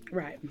problem.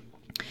 Right.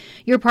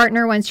 Your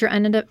partner wants your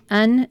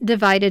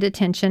undivided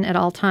attention at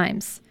all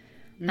times.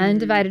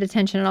 Undivided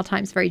attention at all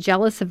times. Very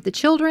jealous of the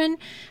children,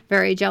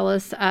 very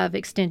jealous of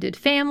extended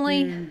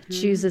family,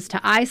 chooses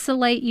to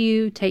isolate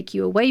you, take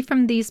you away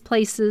from these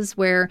places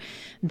where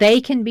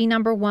they can be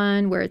number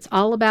one, where it's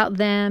all about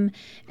them,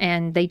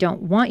 and they don't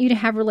want you to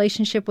have a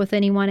relationship with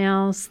anyone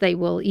else. They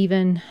will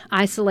even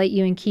isolate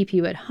you and keep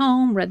you at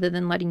home rather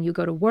than letting you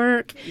go to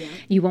work. Yeah.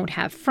 You won't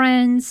have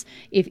friends.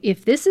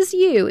 If this is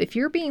you, if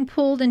you're being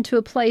pulled into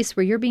a place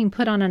where you're being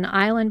put on an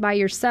island by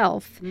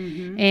yourself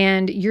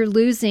and you're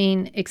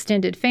losing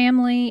extended extended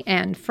family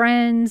and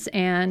friends,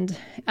 and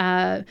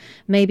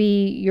maybe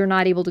you're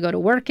not able to go to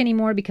work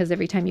anymore because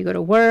every time you go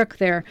to work,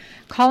 they're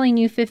calling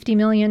you 50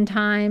 million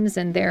times,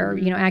 and they're,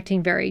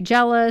 acting very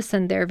jealous,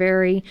 and they're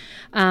very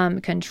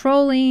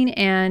controlling,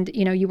 and,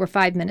 you were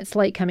 5 minutes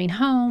late coming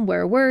home.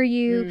 Where were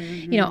you?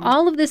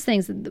 All of these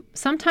things.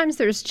 Sometimes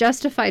there's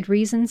justified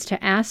reasons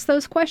to ask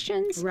those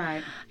questions.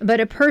 Right. But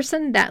a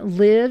person that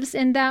lives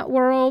in that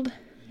world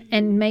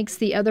and makes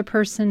the other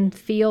person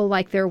feel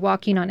like they're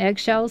walking on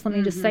eggshells, let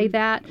me just say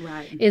that,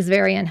 is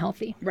very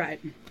unhealthy. Right.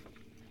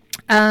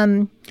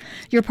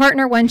 Your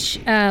partner, we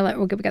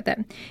got that.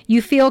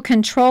 You feel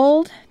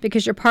controlled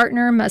because your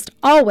partner must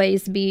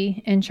always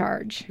be in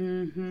charge.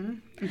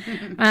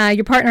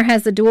 Your partner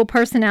has a dual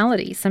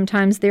personality.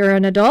 Sometimes they're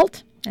an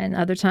adult, and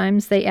other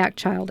times they act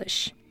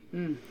childish.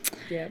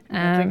 Yeah,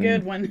 that's a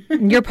good one.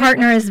 Your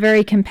partner is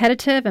very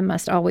competitive and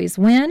must always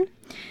win.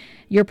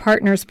 Your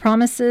partner's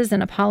promises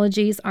and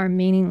apologies are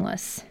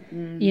meaningless.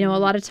 A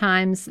lot of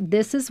times,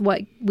 this is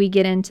what we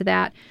get into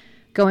that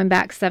going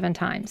back 7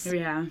 times.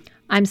 Yeah.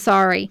 I'm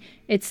sorry.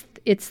 It's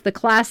the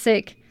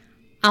classic,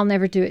 I'll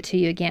never do it to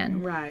you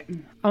again. Right.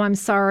 Oh, I'm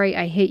sorry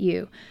I hit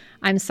you.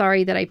 I'm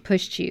sorry that I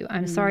pushed you.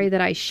 I'm sorry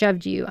that I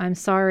shoved you. I'm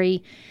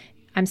sorry.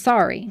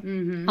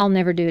 I'll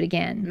never do it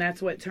again. And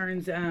that's what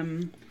turns,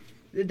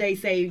 they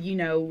say,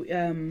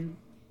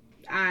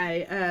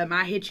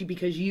 I hit you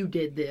because you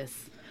did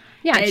this.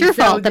 Yeah, it's your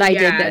fault that I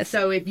did this.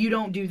 So if you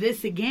don't do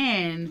this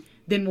again,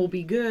 then we'll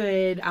be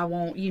good. I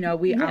won't, I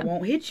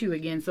won't hit you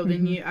again. So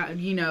then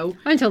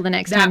until the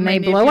next time they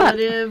blow up.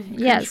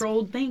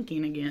 Controlled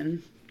thinking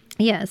again.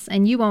 Yes,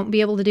 and you won't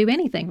be able to do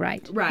anything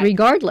right.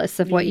 Regardless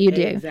of what you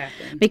do.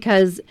 Exactly.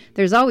 Because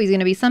there's always going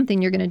to be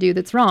something you're going to do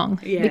that's wrong.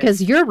 Yes.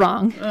 Because you're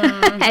wrong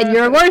and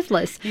you're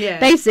worthless. Yes.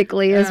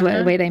 Basically is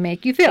the way they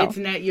make you feel. It's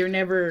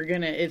never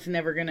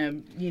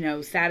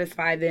gonna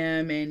satisfy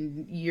them,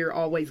 and you're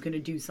always gonna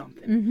do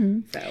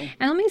something. So.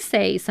 And let me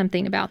say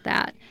something about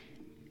that.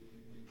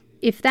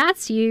 If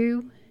that's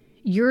you,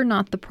 you're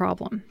not the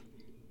problem.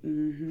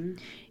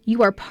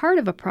 You are part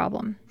of a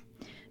problem,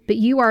 but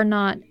you are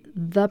not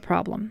the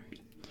problem.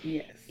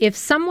 Yes. If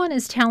someone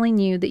is telling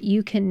you that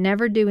you can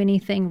never do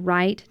anything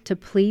right to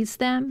please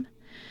them,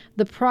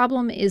 the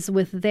problem is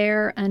with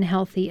their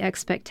unhealthy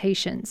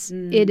expectations.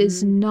 It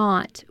is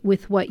not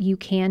with what you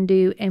can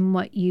do and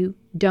what you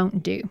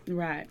don't do.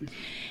 Right.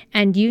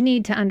 And you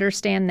need to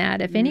understand that.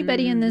 If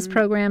anybody in this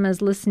program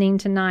is listening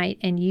tonight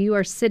and you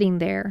are sitting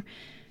there,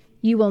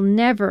 you will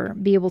never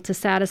be able to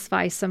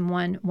satisfy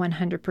someone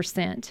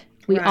 100%.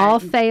 We all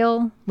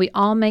fail. We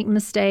all make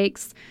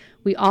mistakes.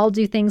 We all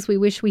do things we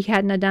wish we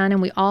hadn't done,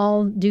 and we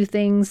all do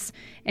things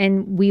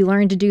and we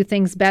learn to do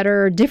things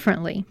better or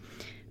differently.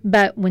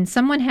 But when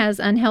someone has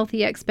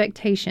unhealthy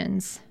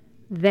expectations,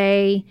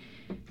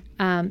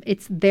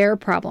 it's their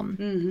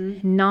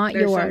problem, not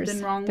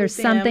yours. There's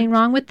something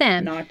wrong with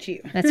them. Not you.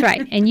 That's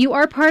right. And you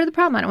are part of the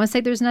problem. I don't want to say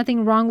there's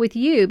nothing wrong with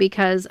you,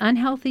 because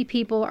unhealthy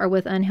people are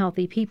with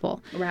unhealthy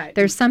people. Right.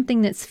 There's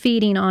something that's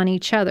feeding on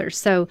each other.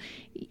 So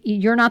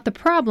you're not the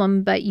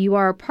problem, but you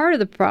are part of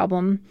the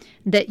problem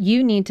that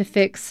you need to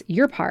fix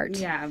your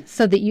part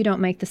so that you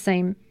don't make the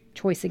same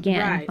choice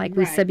again, like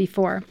we said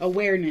before.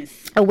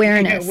 Awareness.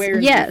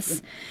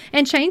 Yes.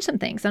 And change some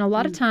things. And a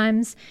lot of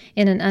times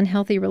in an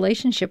unhealthy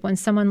relationship, when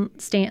someone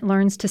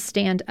learns to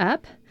stand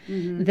up,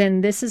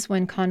 then this is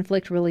when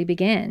conflict really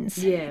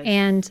begins. Yes.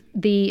 And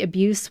the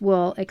abuse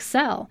will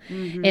excel.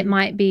 It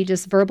might be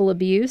just verbal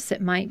abuse.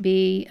 It might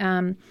be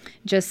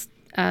just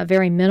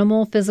very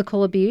minimal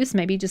physical abuse,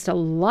 maybe just a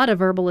lot of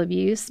verbal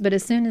abuse. But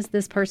as soon as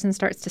this person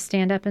starts to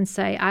stand up and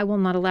say, I will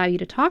not allow you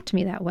to talk to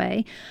me that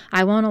way,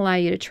 I won't allow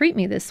you to treat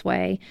me this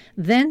way,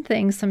 then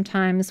things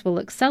sometimes will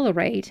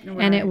accelerate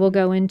and it will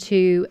go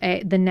into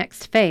the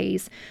next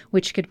phase,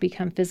 which could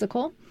become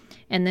physical.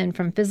 And then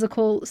from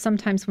physical,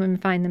 sometimes men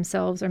find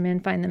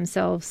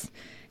themselves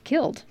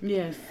killed.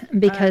 Yes.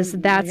 Because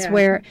that's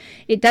where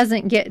it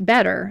doesn't get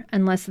better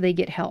unless they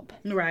get help.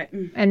 Right.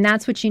 And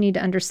that's what you need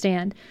to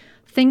understand.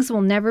 Things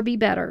will never be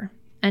better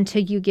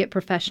until you get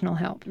professional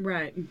help.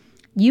 Right.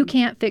 You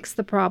can't fix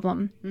the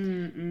problem,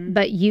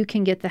 but you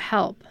can get the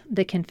help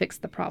that can fix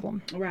the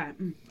problem. Right.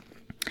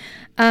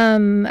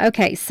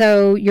 Okay,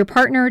 so your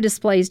partner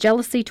displays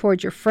jealousy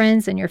towards your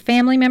friends and your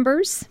family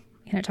members.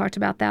 I talked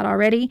about that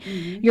already.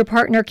 Your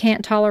partner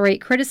can't tolerate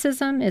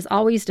criticism, is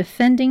always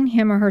defending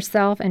him or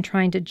herself and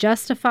trying to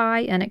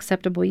justify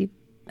unacceptable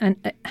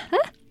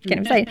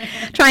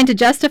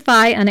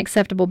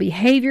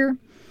behavior.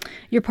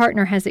 Your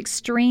partner has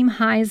extreme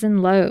highs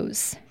and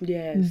lows,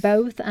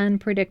 both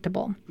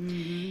unpredictable.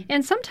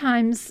 And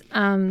sometimes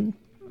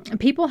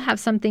people have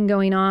something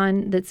going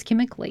on that's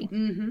chemically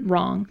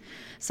wrong.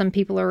 Some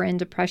people are in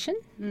depression.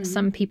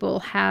 Some people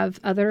have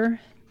other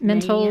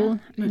mental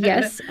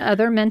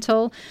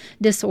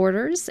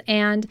disorders.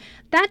 And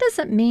that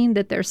doesn't mean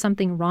that there's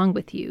something wrong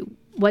with you.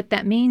 What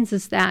that means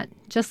is that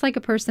just like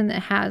a person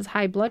that has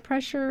high blood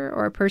pressure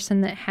or a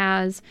person that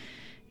has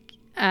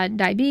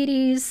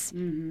diabetes,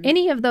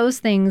 any of those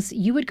things,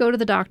 you would go to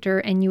the doctor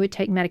and you would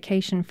take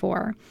medication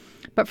for.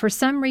 But for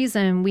some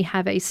reason, we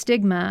have a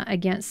stigma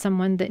against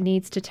someone that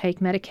needs to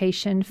take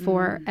medication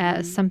for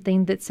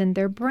something that's in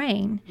their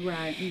brain.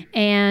 Right.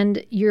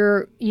 And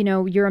you're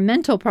a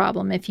mental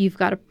problem if you've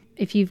got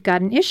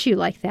an issue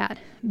like that.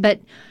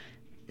 But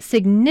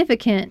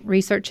significant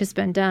research has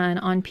been done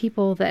on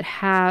people that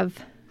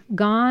have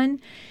gone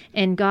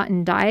and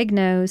gotten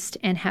diagnosed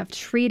and have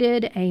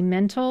treated a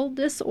mental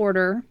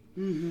disorder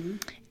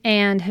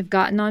and have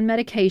gotten on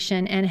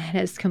medication, and it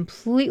has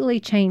completely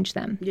changed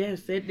them.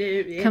 Yes, it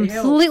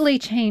completely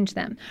helps. changed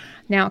them.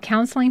 Now,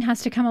 counseling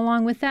has to come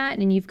along with that,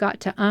 and you've got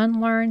to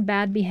unlearn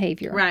bad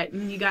behavior. Right,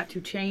 and you got to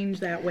change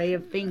that way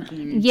of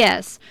thinking.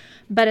 Yes,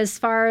 but as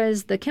far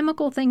as the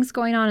chemical things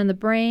going on in the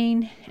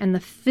brain and the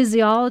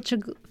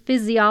physiology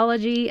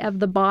of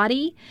the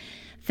body,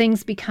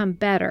 things become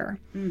better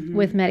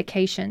with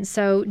medication.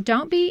 So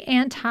don't be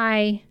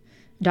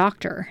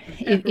anti-doctor.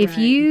 If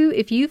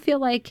you feel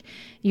like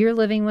you're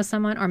living with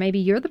someone, or maybe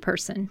you're the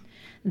person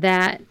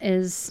that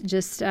is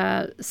just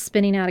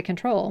spinning out of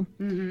control,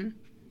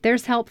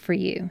 there's help for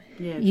you.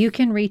 Yes. You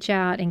can reach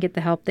out and get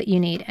the help that you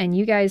need, and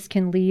you guys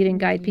can lead and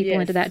guide people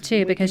into that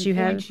too, because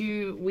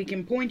we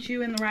can point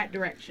you in the right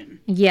direction.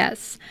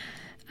 Yes.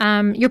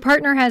 Your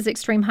partner has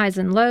extreme highs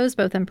and lows,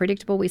 both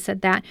unpredictable. We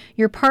said that.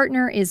 Your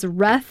partner is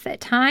rough at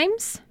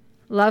times.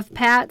 Love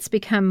pats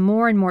become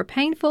more and more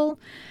painful.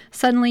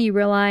 Suddenly you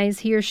realize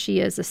he or she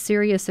is a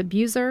serious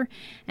abuser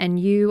and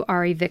you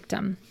are a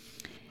victim.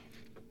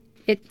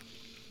 It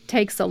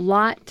takes a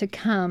lot to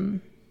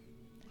come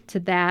to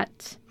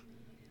that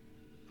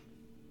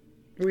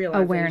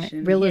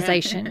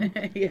realization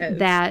Yes.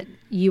 that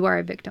you are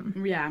a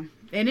victim. Yeah.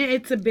 And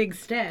it's a big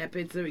step.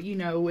 It's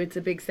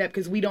a big step,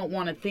 because we don't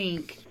want to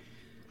think,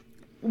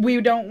 we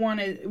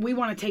want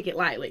to take it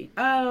lightly.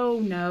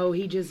 Oh no,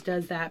 he just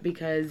does that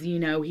because,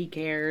 he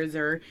cares,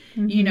 or,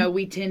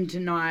 we tend to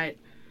not,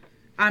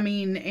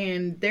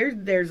 and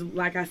there's,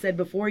 like I said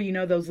before,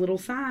 those little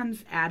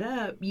signs add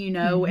up,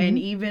 and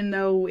even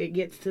though it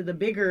gets to the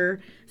bigger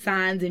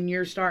signs and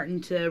you're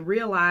starting to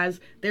realize,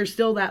 there's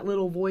still that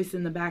little voice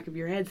in the back of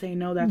your head saying,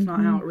 no, that's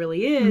not how it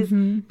really is,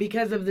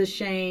 because of the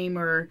shame,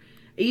 or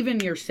even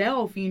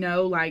yourself,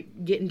 like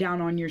getting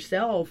down on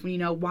yourself,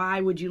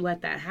 why would you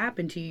let that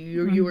happen to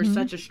you? You were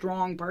such a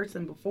strong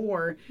person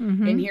before,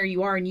 and here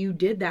you are, and you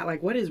did that.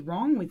 Like, what is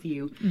wrong with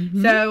you?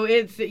 So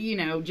it's,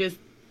 just,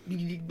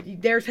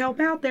 there's help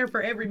out there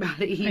for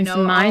everybody, it's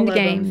mind all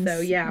games. Of them.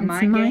 So yeah, it's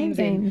mind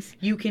games.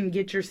 And you can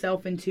get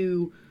yourself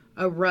into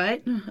a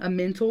rut, a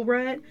mental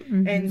rut,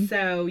 and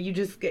so you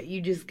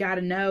just got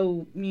to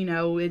know,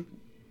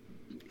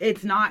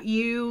 it's not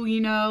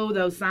you,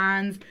 those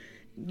signs.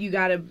 You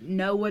got to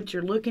know what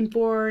you're looking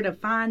for to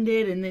find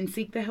it, and then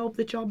seek the help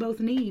that y'all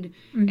both need.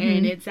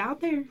 And it's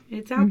out there.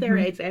 It's out there.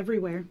 It's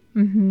everywhere.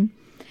 And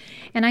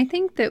I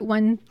think that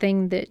one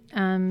thing that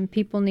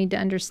people need to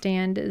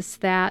understand is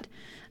that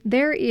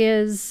there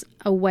is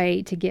a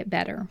way to get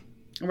better.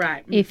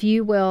 Right. If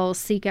you will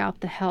seek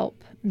out the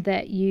help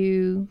that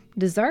you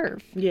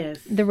deserve. Yes.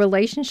 The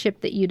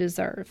relationship that you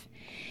deserve.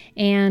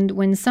 And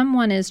when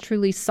someone is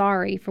truly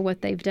sorry for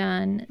what they've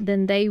done,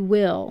 then they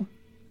will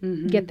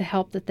get the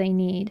help that they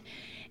need.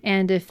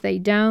 And if they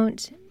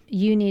don't,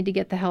 you need to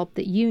get the help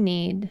that you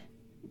need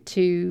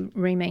to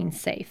remain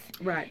safe.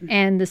 Right.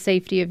 And the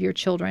safety of your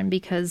children,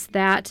 because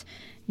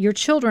your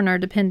children are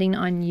depending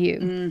on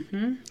you.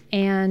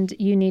 And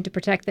you need to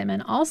protect them.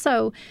 And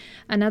also,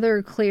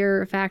 another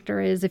clear factor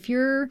is if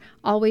you're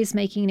always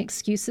making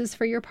excuses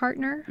for your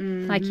partner,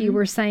 like you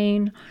were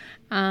saying,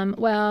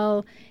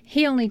 well,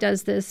 he only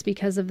does this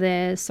because of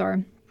this,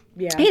 or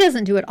he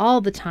doesn't do it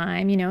all the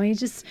time. He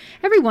just,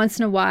 every once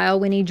in a while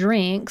when he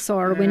drinks,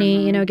 or when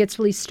he, gets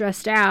really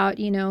stressed out,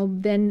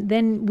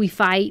 then we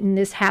fight and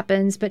this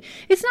happens, but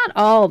it's not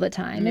all the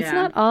time. It's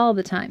not all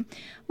the time.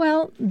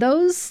 Well,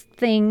 those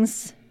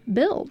things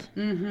build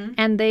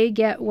and they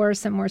get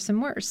worse and worse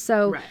and worse.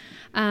 So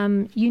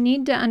you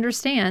need to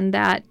understand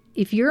that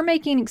if you're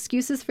making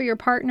excuses for your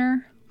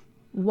partner,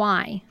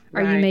 why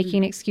are you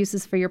making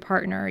excuses for your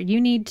partner? You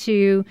need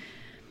to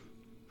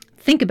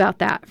think about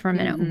that for a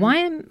minute.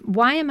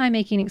 Why am I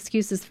making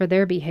excuses for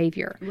their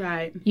behavior?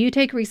 Right. You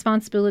take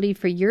responsibility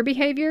for your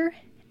behavior,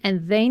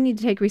 and they need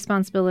to take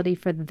responsibility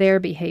for their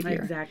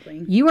behavior.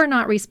 Exactly. You are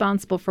not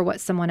responsible for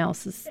what someone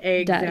else does.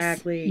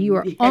 Exactly. You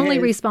are only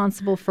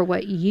responsible for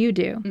what you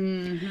do.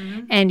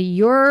 And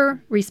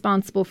you're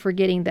responsible for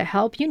getting the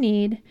help you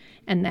need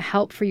and the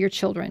help for your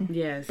children.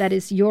 Yes. That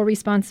is your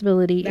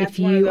responsibility. That's if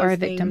you are a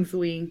victim. Things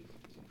we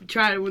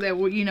try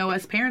to,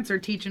 as parents are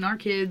teaching our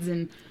kids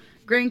and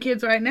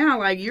grandkids right now,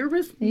 like you're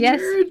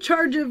in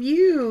charge of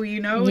you,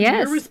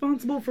 you're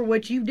responsible for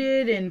what you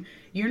did, and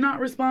you're not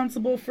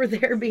responsible for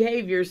their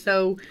behavior.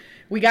 So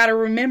we got to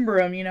remember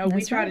them,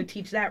 we try to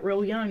teach that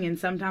real young, and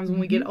sometimes when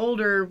we get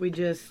older, we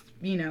just,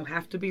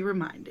 have to be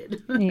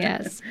reminded.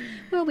 Yes.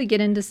 Well, we get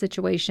into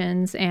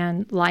situations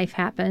and life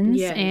happens,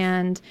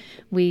 and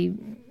we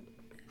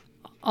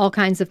all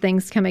kinds of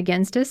things come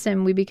against us,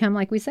 and we become,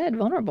 like we said,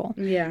 vulnerable.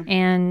 Yeah.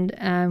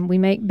 And we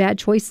make bad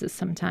choices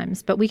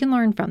sometimes, but we can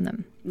learn from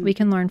them. We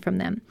can learn from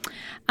them.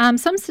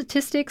 Some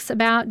statistics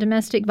about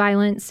domestic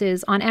violence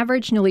is, on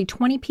average, nearly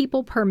 20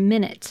 people per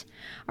minute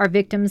are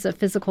victims of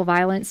physical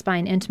violence by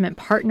an intimate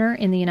partner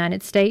in the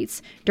United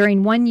States.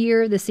 During 1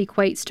 year, this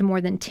equates to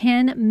more than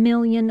 10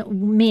 million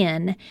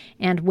men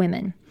and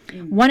women.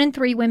 1 in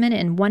 3 women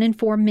and 1 in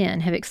 4 men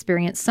have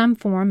experienced some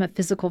form of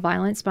physical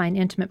violence by an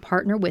intimate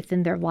partner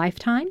within their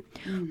lifetime.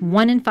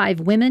 1 in 5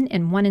 women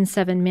and 1 in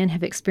 7 men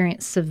have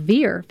experienced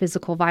severe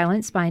physical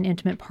violence by an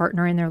intimate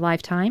partner in their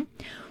lifetime.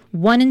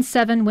 1 in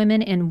 7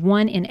 women and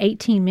 1 in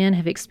 18 men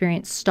have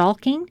experienced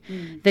stalking,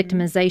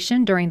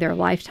 victimization during their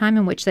lifetime,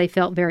 in which they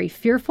felt very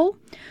fearful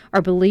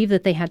or believed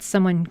that they had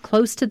someone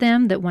close to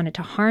them that wanted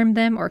to harm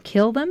them or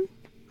kill them.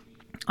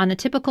 On a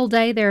typical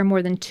day, there are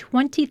more than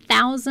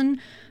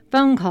 20,000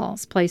 phone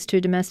calls placed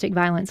to domestic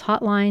violence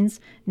hotlines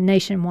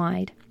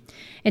nationwide.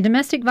 In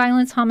domestic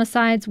violence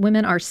homicides,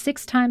 women are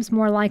 6 times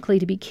more likely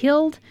to be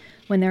killed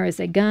when there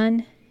is a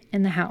gun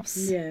in the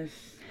house. Yes.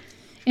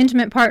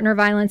 Intimate partner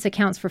violence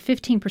accounts for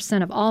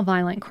 15% of all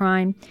violent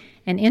crime,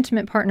 and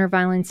intimate partner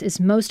violence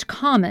is most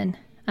common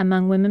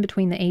among women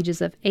between the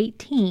ages of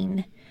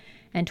 18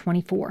 and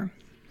 24.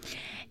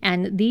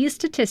 And these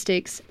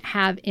statistics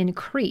have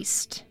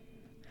increased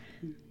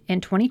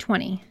in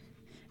 2020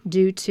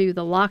 due to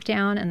the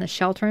lockdown and the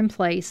shelter in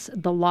place,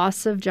 the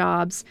loss of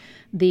jobs,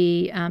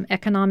 the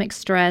economic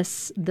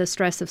stress, the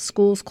stress of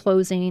schools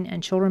closing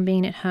and children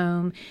being at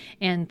home,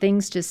 and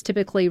things just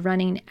typically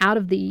running out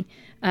of the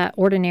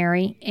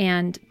ordinary,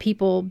 and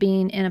people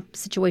being in a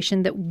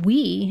situation that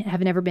we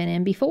have never been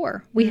in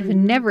before. We have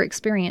never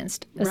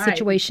experienced a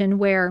situation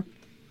where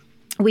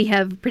we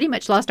have pretty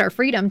much lost our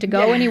freedom to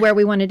go anywhere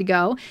we wanted to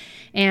go,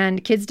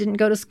 and kids didn't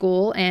go to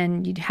school,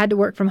 and you had to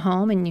work from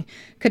home, and you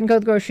couldn't go to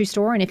the grocery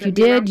store, and if you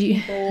did,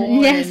 you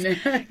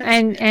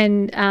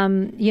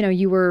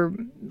you were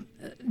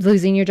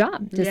losing your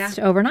job just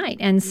overnight.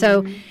 And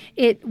so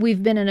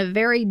we've been in a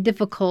very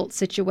difficult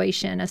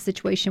situation, a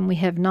situation we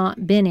have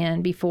not been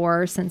in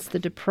before since the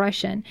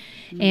Depression.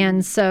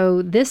 And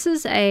so this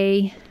is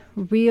a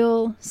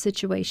real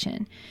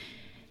situation.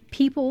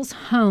 People's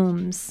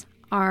homes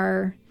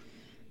are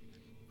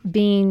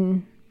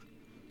being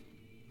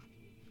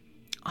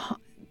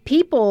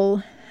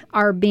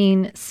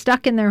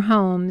stuck in their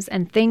homes,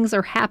 and things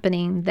are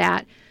happening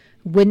that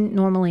wouldn't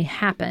normally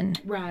happen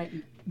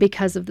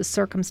because of the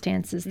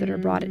circumstances that are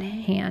brought at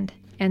hand.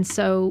 And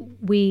so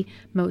we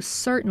most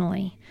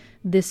certainly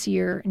this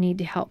year need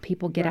to help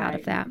people get out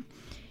of that.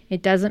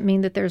 It doesn't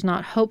mean that there's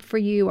not hope for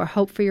you or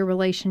hope for your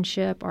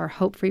relationship or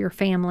hope for your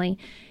family.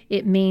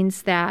 It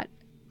means that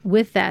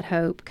with that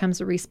hope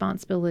comes a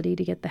responsibility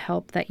to get the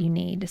help that you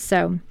need.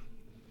 So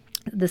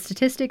the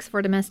statistics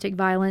for domestic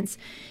violence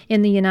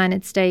in the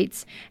United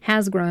States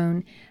has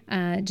grown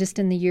just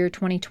in the year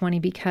 2020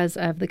 because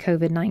of the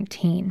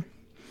COVID-19.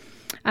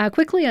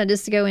 Quickly,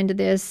 just to go into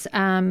this,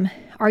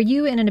 are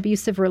you in an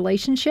abusive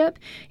relationship?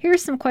 Here are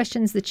some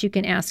questions that you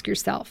can ask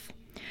yourself.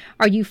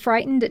 Are you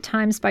frightened at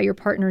times by your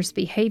partner's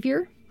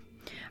behavior?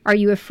 Are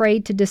you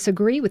afraid to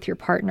disagree with your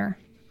partner?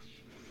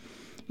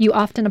 You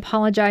often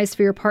apologize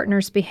for your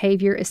partner's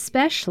behavior,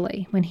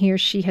 especially when he or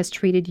she has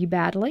treated you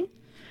badly.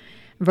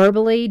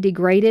 Verbally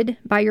degraded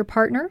by your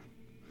partner?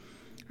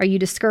 Are you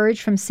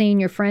discouraged from seeing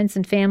your friends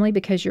and family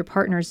because your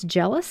partner's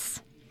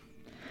jealous?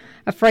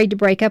 Afraid to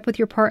break up with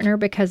your partner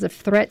because of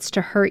threats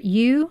to hurt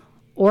you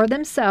or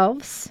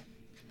themselves?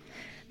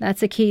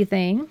 That's a key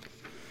thing.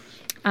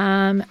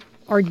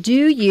 Or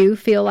do you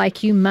feel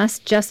like you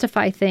must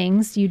justify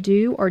things you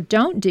do or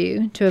don't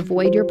do to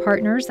avoid your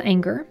partner's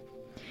anger?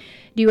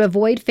 Do you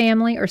avoid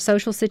family or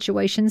social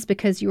situations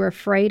because you are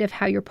afraid of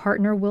how your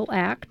partner will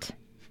act?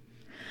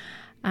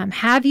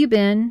 Have you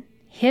been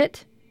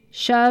hit,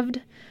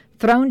 shoved,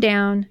 thrown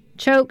down,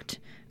 choked,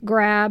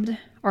 grabbed,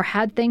 or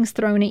had things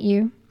thrown at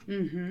you?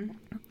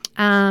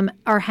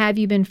 Or have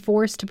you been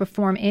forced to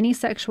perform any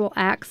sexual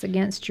acts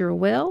against your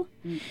will?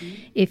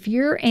 If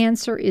your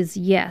answer is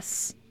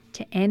yes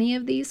to any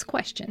of these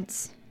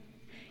questions,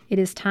 it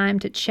is time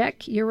to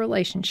check your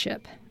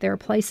relationship. There are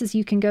places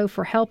you can go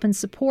for help and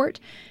support.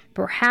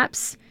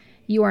 Perhaps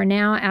you are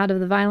now out of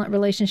the violent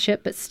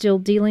relationship but still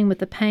dealing with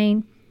the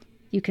pain.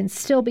 You can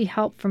still be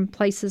helped from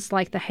places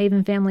like the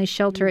Haven Family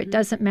Shelter. It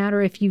doesn't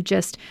matter if you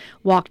just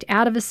walked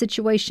out of a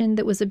situation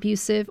that was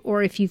abusive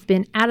or if you've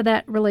been out of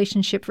that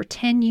relationship for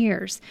 10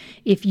 years.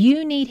 If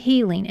you need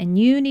healing and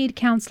you need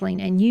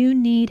counseling and you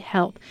need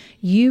help,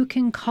 you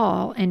can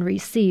call and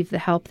receive the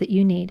help that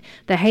you need.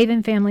 The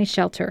Haven Family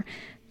Shelter,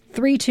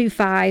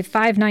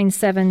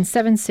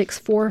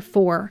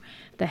 325-597-7644.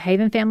 The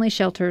Haven Family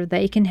Shelter,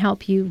 they can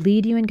help you,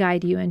 lead you, and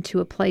guide you into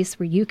a place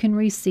where you can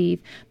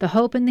receive the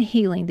hope and the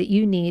healing that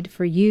you need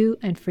for you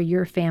and for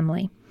your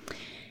family.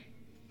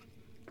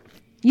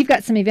 you've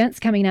got some events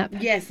coming up.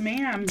 Yes,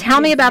 ma'am.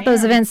 Tell me Yes, about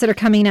those ma'am. events that are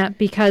coming up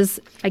because,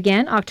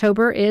 again,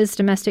 October is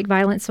Domestic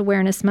Violence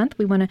Awareness Month.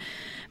 We want to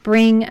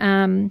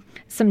bring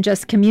some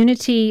just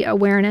community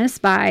awareness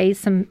by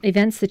some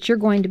events that you're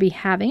going to be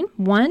having.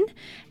 One,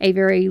 a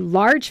very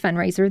large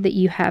fundraiser that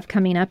you have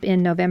coming up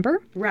in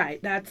November.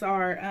 Right. That's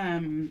our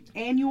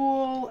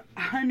annual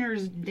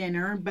Hunters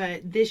Dinner,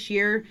 but this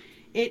year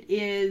it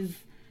is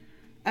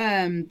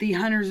the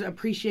Hunters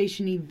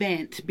Appreciation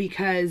Event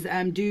because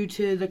due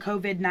to the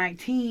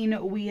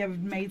COVID-19, we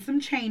have made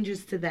some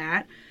changes to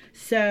that.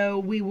 So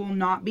we will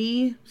not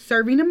be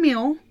serving a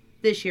meal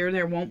this year.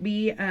 There won't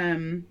be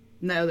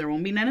there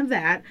won't be none of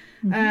that.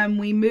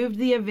 We moved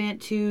the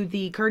event to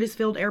the Curtis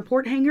Field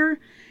Airport hangar.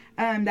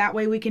 That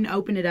way we can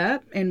open it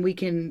up and we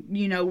can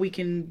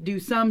do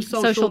some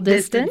social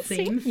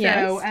distancing.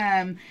 Yes. So,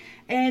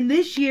 and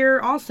this year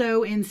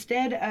also,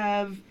 instead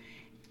of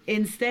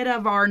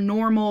our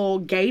normal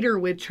Gator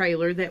with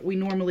trailer that we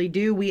normally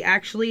do, we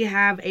actually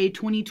have a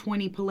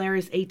 2020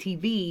 Polaris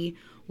ATV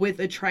with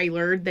a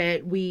trailer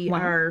that we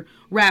are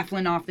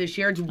raffling off this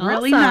year. It's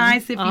really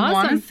nice. If you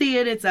want to see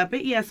it, it's up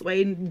at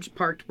Yesway,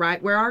 parked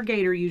right where our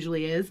Gator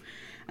usually is.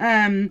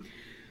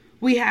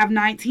 We have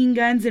 19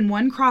 guns and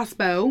 1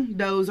 crossbow.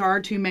 Those are our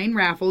 2 main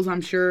raffles.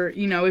 I'm sure,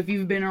 if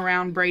you've been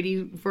around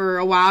Brady for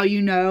a while,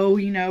 you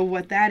know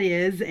what that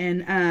is.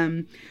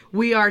 And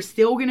we are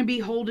still going to be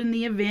holding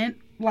the event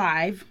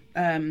live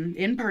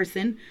in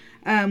person.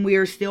 We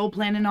are still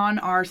planning on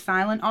our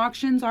silent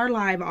auctions, our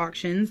live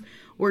auctions.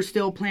 We're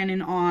still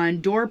planning on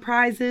door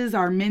prizes,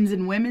 our men's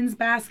and women's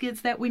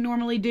baskets that we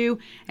normally do.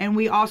 And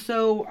we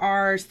also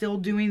are still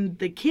doing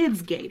the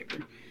kids Gator.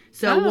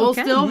 So we'll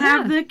still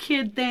have the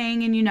kid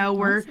thing, and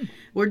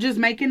we're just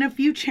making a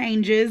few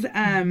changes.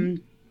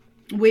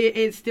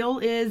 It still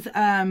is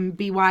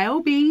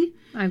BYOB.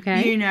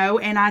 Okay.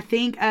 And I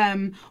think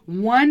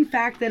one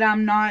fact that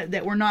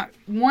we're not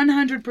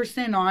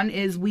 100% on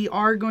is we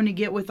are going to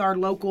get with our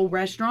local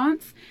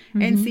restaurants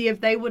and see if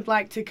they would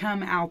like to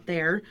come out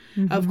there.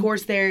 Of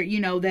course,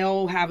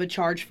 they'll have a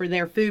charge for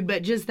their food,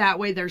 but just that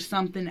way there's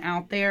something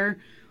out there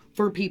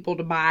for people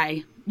to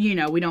buy. We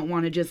don't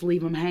want to just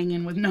leave them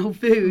hanging with no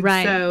food.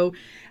 Right. So,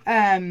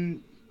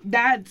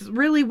 that's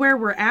really where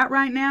we're at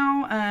right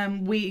now.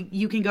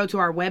 You can go to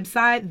our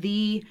website,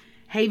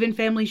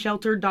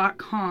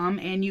 thehavenfamilyshelter.com,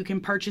 and you can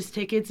purchase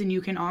tickets, and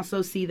you can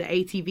also see the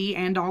ATV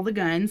and all the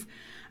guns.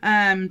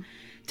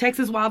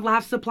 Texas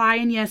Wildlife Supply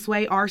and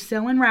Yesway are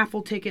selling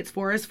raffle tickets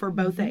for us for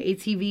both the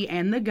ATV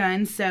and the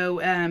guns,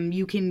 so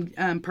you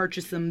can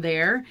purchase them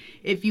there.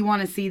 If you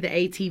want to see the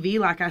ATV,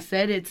 like I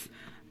said, it's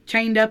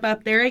chained up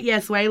there at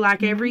Yesway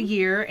like every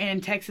year,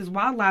 and Texas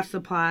Wildlife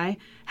Supply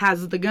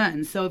has the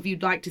guns. So if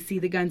you'd like to see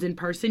the guns in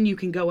person, you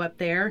can go up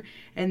there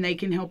and they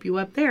can help you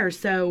up there.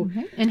 So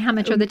And how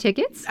much are the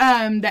tickets?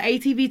 the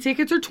ATV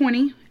tickets are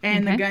 $20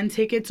 and the gun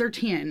tickets are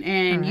 $10,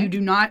 and you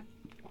do not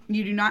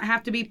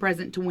have to be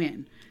present to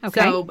win.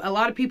 Okay. So a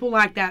lot of people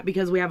like that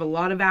because we have a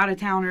lot of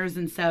out-of-towners,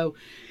 and so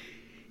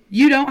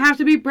you don't have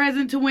to be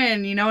present to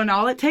win, and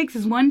all it takes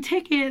is one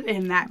ticket,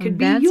 and that could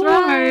be yours.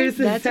 Right.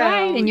 That's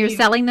right. And you're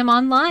selling them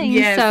online.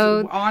 Yes,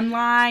 so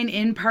online,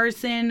 in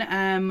person.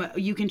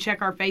 You can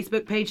check our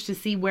Facebook page to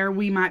see where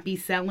we might be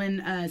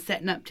selling,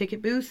 setting up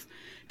ticket booths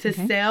to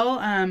sell.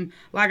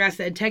 Like I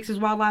said, Texas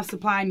Wildlife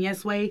Supply and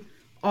Yesway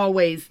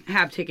always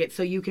have tickets,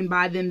 so you can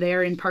buy them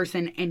there in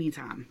person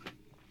anytime.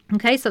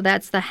 Okay, so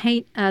that's the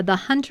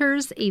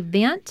Hunters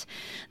event.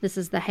 This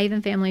is the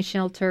Haven Family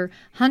Shelter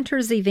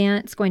Hunters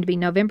event. It's going to be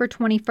November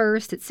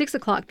 21st at 6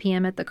 o'clock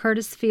p.m. at the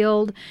Curtis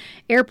Field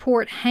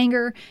Airport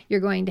hangar. You're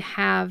going to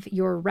have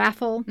your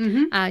raffle.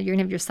 You're going to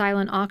have your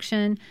silent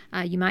auction.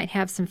 You might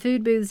have some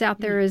food booths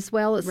out there as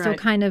well. It's still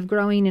kind of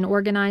growing and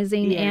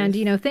organizing. Yes. And,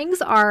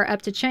 things are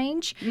up to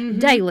change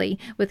daily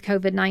with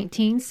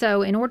COVID-19.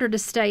 So in order to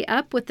stay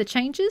up with the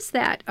changes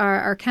that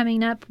are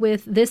coming up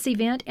with this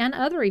event and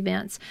other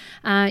events,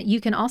 you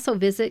can also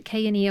visit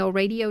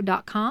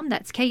knelradio.com.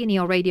 That's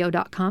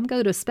knelradio.com.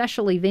 Go to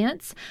special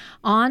events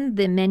on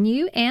the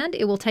menu, and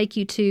it will take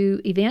you to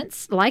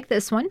events like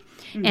this one,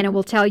 and it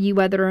will tell you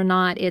whether or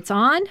not it's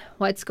on,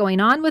 what's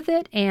going on with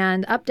it,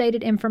 and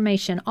updated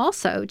information.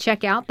 Also,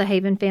 check out the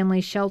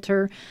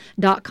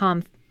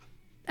havenfamilyshelter.com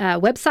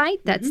website.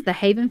 That's the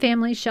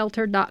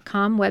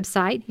havenfamilyshelter.com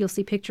website. You'll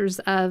see pictures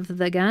of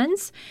the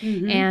guns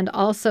and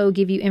also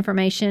give you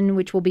information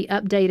which will be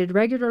updated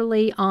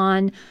regularly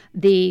on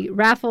the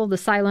raffle, the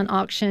silent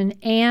auction,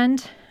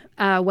 and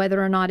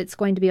whether or not it's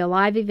going to be a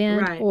live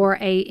event or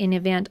an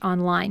event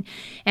online.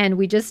 And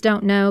we just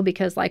don't know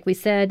because, like we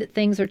said,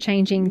 things are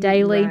changing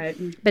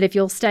daily. But if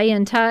you'll stay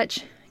in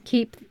touch,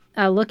 keep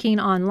looking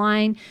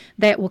online,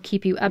 that will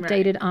keep you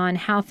updated on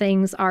how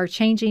things are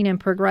changing and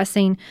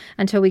progressing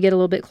until we get a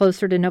little bit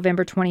closer to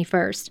November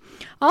 21st.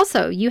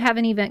 Also, you have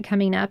an event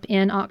coming up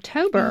in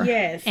October.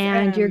 Yes.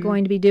 And you're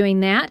going to be doing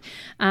that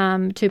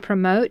to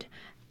promote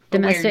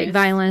Domestic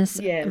Awareness.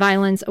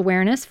 violence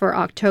awareness for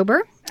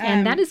October,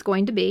 and that Um, is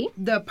going to be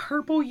The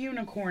Purple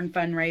Unicorn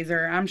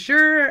fundraiser. I'm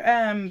sure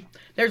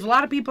there's a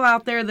lot of people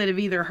out there that have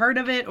either heard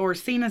of it or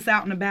seen us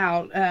out and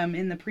about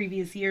in the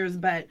previous years.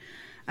 But,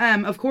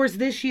 of course,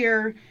 this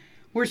year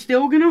we're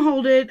still going to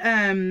hold it.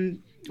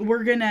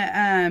 We're going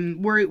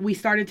to, we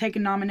started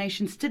taking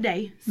nominations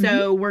today.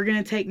 So we're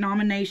going to take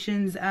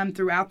nominations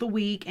throughout the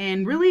week.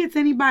 And really, it's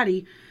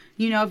anybody.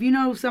 You know, if you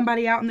know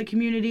somebody out in the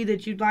community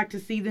that you'd like to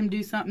see them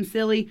do something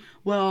silly,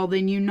 well,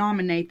 then you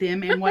nominate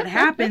them. And what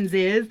happens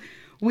is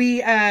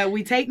we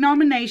take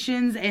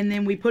nominations and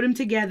then we put them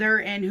together,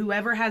 and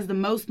whoever has the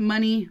most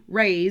money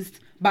raised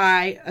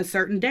by a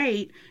certain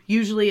date,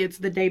 usually it's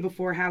the day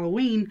before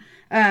Halloween,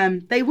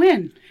 they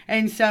win.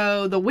 And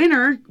so the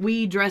winner,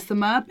 we dress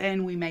them up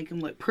and we make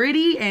them look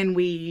pretty and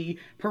we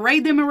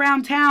parade them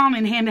around town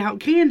and hand out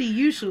candy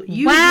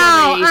usually.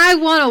 Wow, I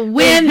want to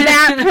win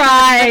that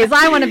prize.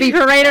 I want to be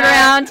paraded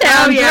around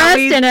town dressed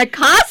in a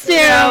costume.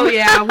 Oh,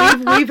 yeah.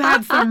 We've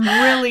had some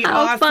really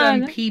How awesome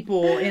fun.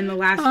 people in the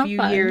last How few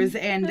fun. years.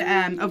 And,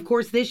 of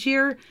course, this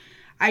year,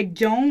 I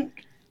don't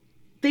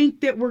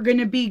think that we're going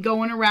to be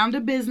going around to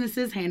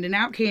businesses handing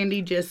out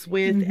candy just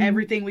with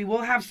everything. We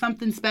will have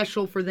something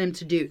special for them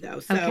to do, though.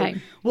 So Okay.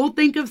 we'll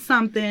think of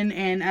something,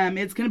 and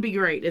it's going to be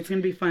great. It's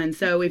going to be fun.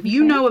 So if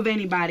you know of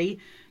anybody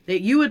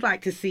that you would like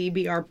to see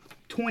be our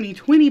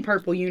 2020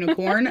 Purple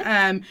Unicorn,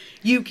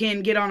 you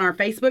can get on our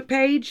Facebook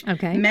page,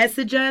 Okay.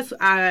 message us.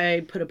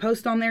 I put a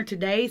post on there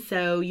today,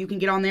 so you can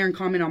get on there and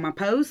comment on my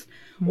post.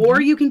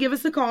 Or you can give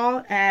us a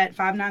call at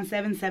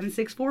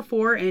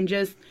 597-7644 and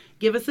just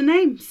give us a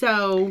name.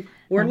 So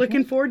we're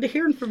looking forward to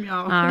hearing from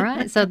y'all. All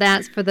right. So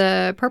that's for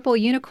the Purple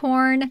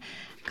Unicorn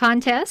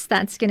contest.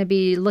 That's going to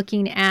be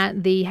looking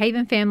at the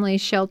Haven Family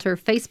Shelter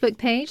Facebook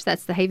page.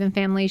 That's the Haven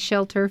Family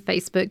Shelter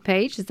Facebook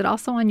page. Is it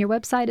also on your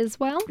website as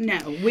well? No,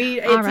 All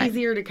it's right.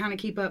 easier to kind of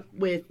keep up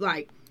with,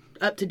 like,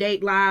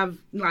 up-to-date live,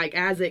 like,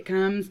 as it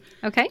comes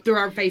Okay. through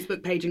our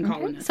Facebook page and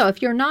calling us. So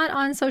if you're not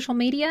on social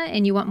media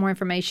and you want more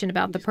information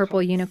about the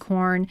Purple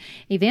Unicorn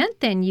event,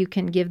 then you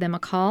can give them a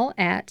call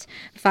at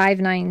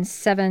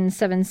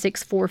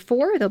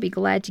 597-7644. They'll be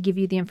glad to give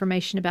you the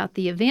information about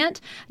the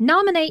event.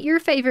 Nominate your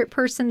favorite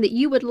person that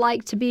you would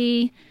like to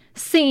be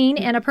seen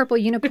in a Purple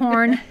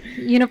Unicorn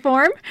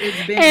uniform.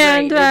 It's been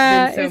And great.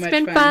 It's been so it's much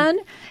been fun. fun.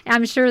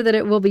 I'm sure that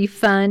it will be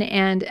fun,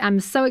 and I'm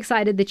so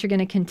excited that you're going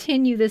to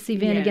continue this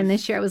event again Yes.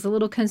 this year. I was a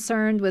little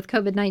concerned with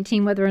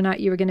COVID-19 whether or not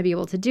you were going to be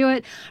able to do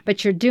it,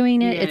 but you're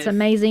doing it. It's Yes.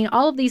 amazing.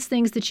 All of these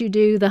things that you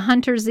do, the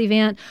Hunters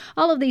event,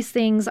 all of these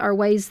things are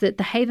ways that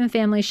the Haven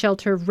Family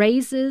Shelter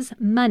raises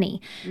money.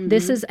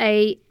 This is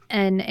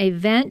an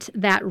event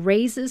that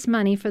raises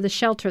money for the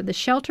shelter. The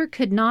shelter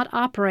could not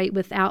operate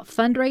without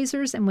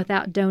fundraisers and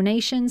without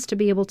donations to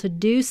be able to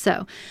do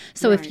so.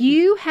 So if Right.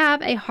 you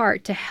have a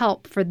heart to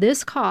help for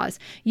this cause,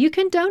 you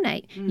can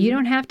donate. You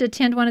don't have to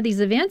attend one of these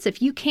events. If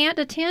you can't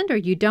attend or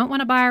you don't want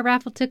to buy a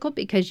raffle ticket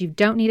because you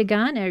don't need a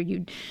gun or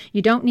you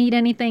don't need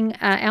anything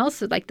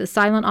else like the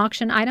silent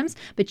auction items,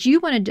 but you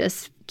want to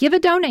just give a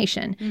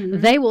donation.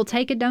 They will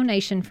take a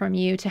donation from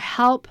you to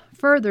help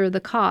further the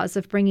cause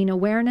of bringing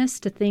awareness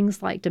to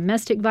things like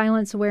domestic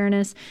violence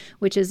awareness,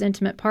 which is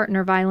intimate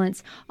partner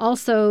violence,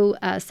 also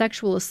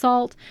sexual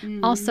assault,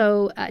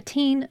 also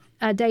teen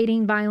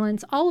dating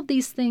violence, all of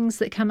these things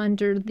that come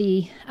under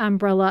the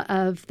umbrella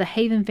of the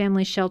Haven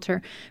Family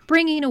Shelter,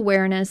 bringing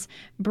awareness,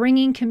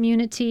 bringing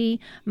community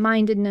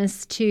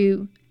mindedness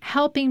to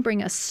helping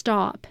bring a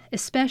stop,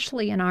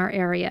 especially in our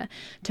area,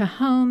 to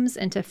homes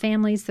and to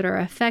families that are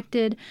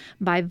affected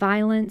by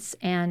violence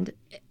and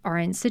are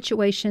in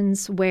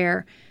situations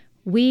where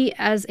we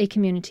as a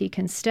community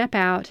can step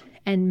out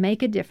and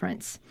make a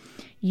difference.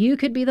 You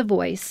could be the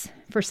voice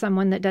for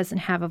someone that doesn't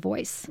have a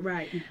voice.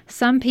 Right.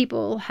 Some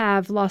people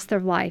have lost their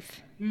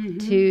life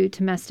to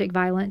domestic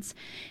violence,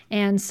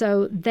 and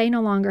so they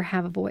no longer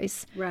have a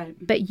voice. Right.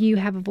 But you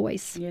have a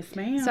voice. Yes,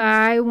 ma'am. So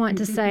I want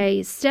to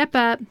say, step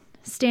up,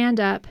 stand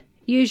up,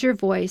 use your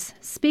voice,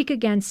 speak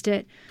against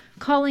it,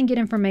 call and get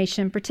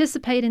information,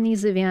 participate in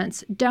these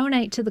events,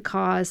 donate to the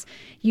cause.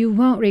 You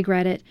won't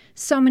regret it.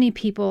 So many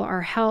people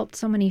are helped,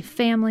 so many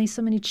families,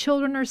 so many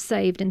children are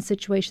saved in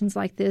situations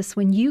like this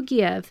when you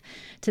give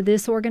to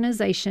this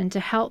organization to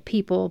help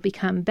people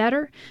become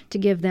better, to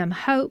give them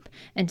hope,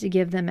 and to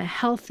give them a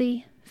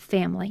healthy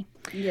family.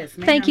 Yes,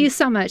 ma'am. Thank you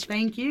so much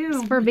Thank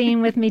you. for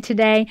being with me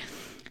today.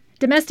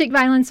 Domestic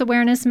Violence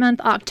Awareness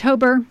Month,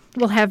 October.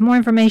 We'll have more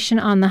information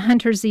on the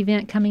Hunters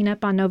event coming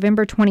up on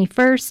November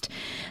 21st.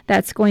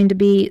 That's going to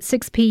be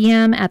 6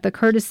 p.m. at the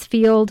Curtis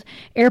Field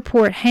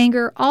Airport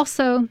Hangar.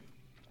 Also,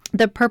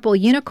 the Purple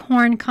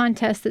Unicorn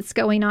contest that's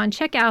going on.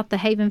 Check out the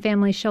Haven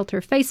Family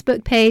Shelter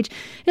Facebook page.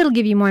 It'll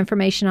give you more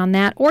information on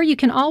that. Or you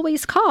can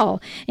always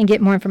call and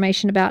get more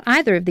information about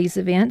either of these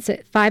events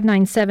at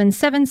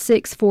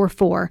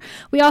 597-7644.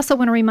 We also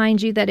want to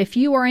remind you that if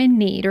you are in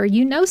need or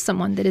you know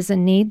someone that is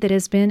in need that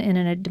has been in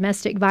a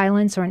domestic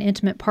violence or an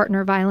intimate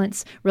partner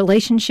violence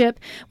relationship,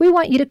 we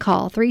want you to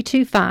call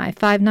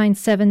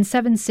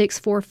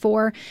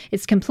 325-597-7644.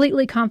 It's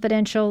completely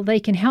confidential. They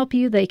can help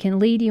you. They can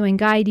lead you and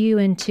guide you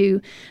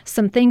into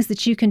some things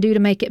that you can do to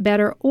make it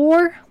better,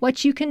 or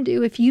what you can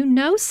do if you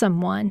know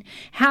someone,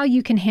 how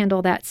you can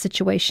handle that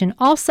situation.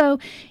 Also,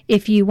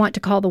 if you want to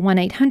call the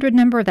 1-800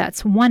 number,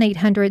 that's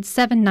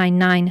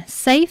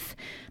 1-800-799-SAFE.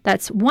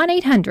 That's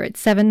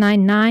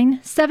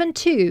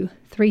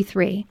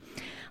 1-800-799-7233.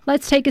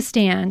 Let's take a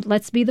stand.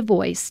 Let's be the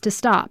voice to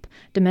stop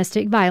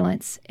domestic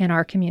violence in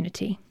our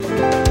community.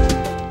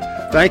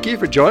 Thank you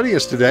for joining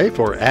us today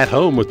for At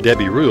Home with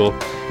Debbie Rule.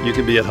 You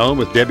can be at home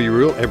with Debbie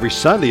Rule every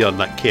Sunday on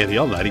Can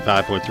Hill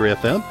 95.3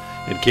 FM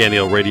and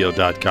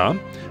CanHillRadio.com.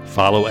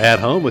 Follow At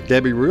Home with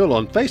Debbie Rule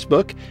on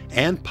Facebook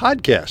and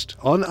podcast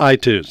on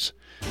iTunes.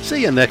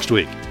 See you next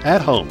week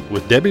at Home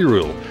with Debbie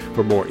Rule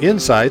for more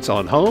insights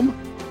on home,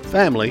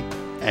 family,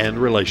 and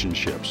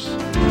relationships.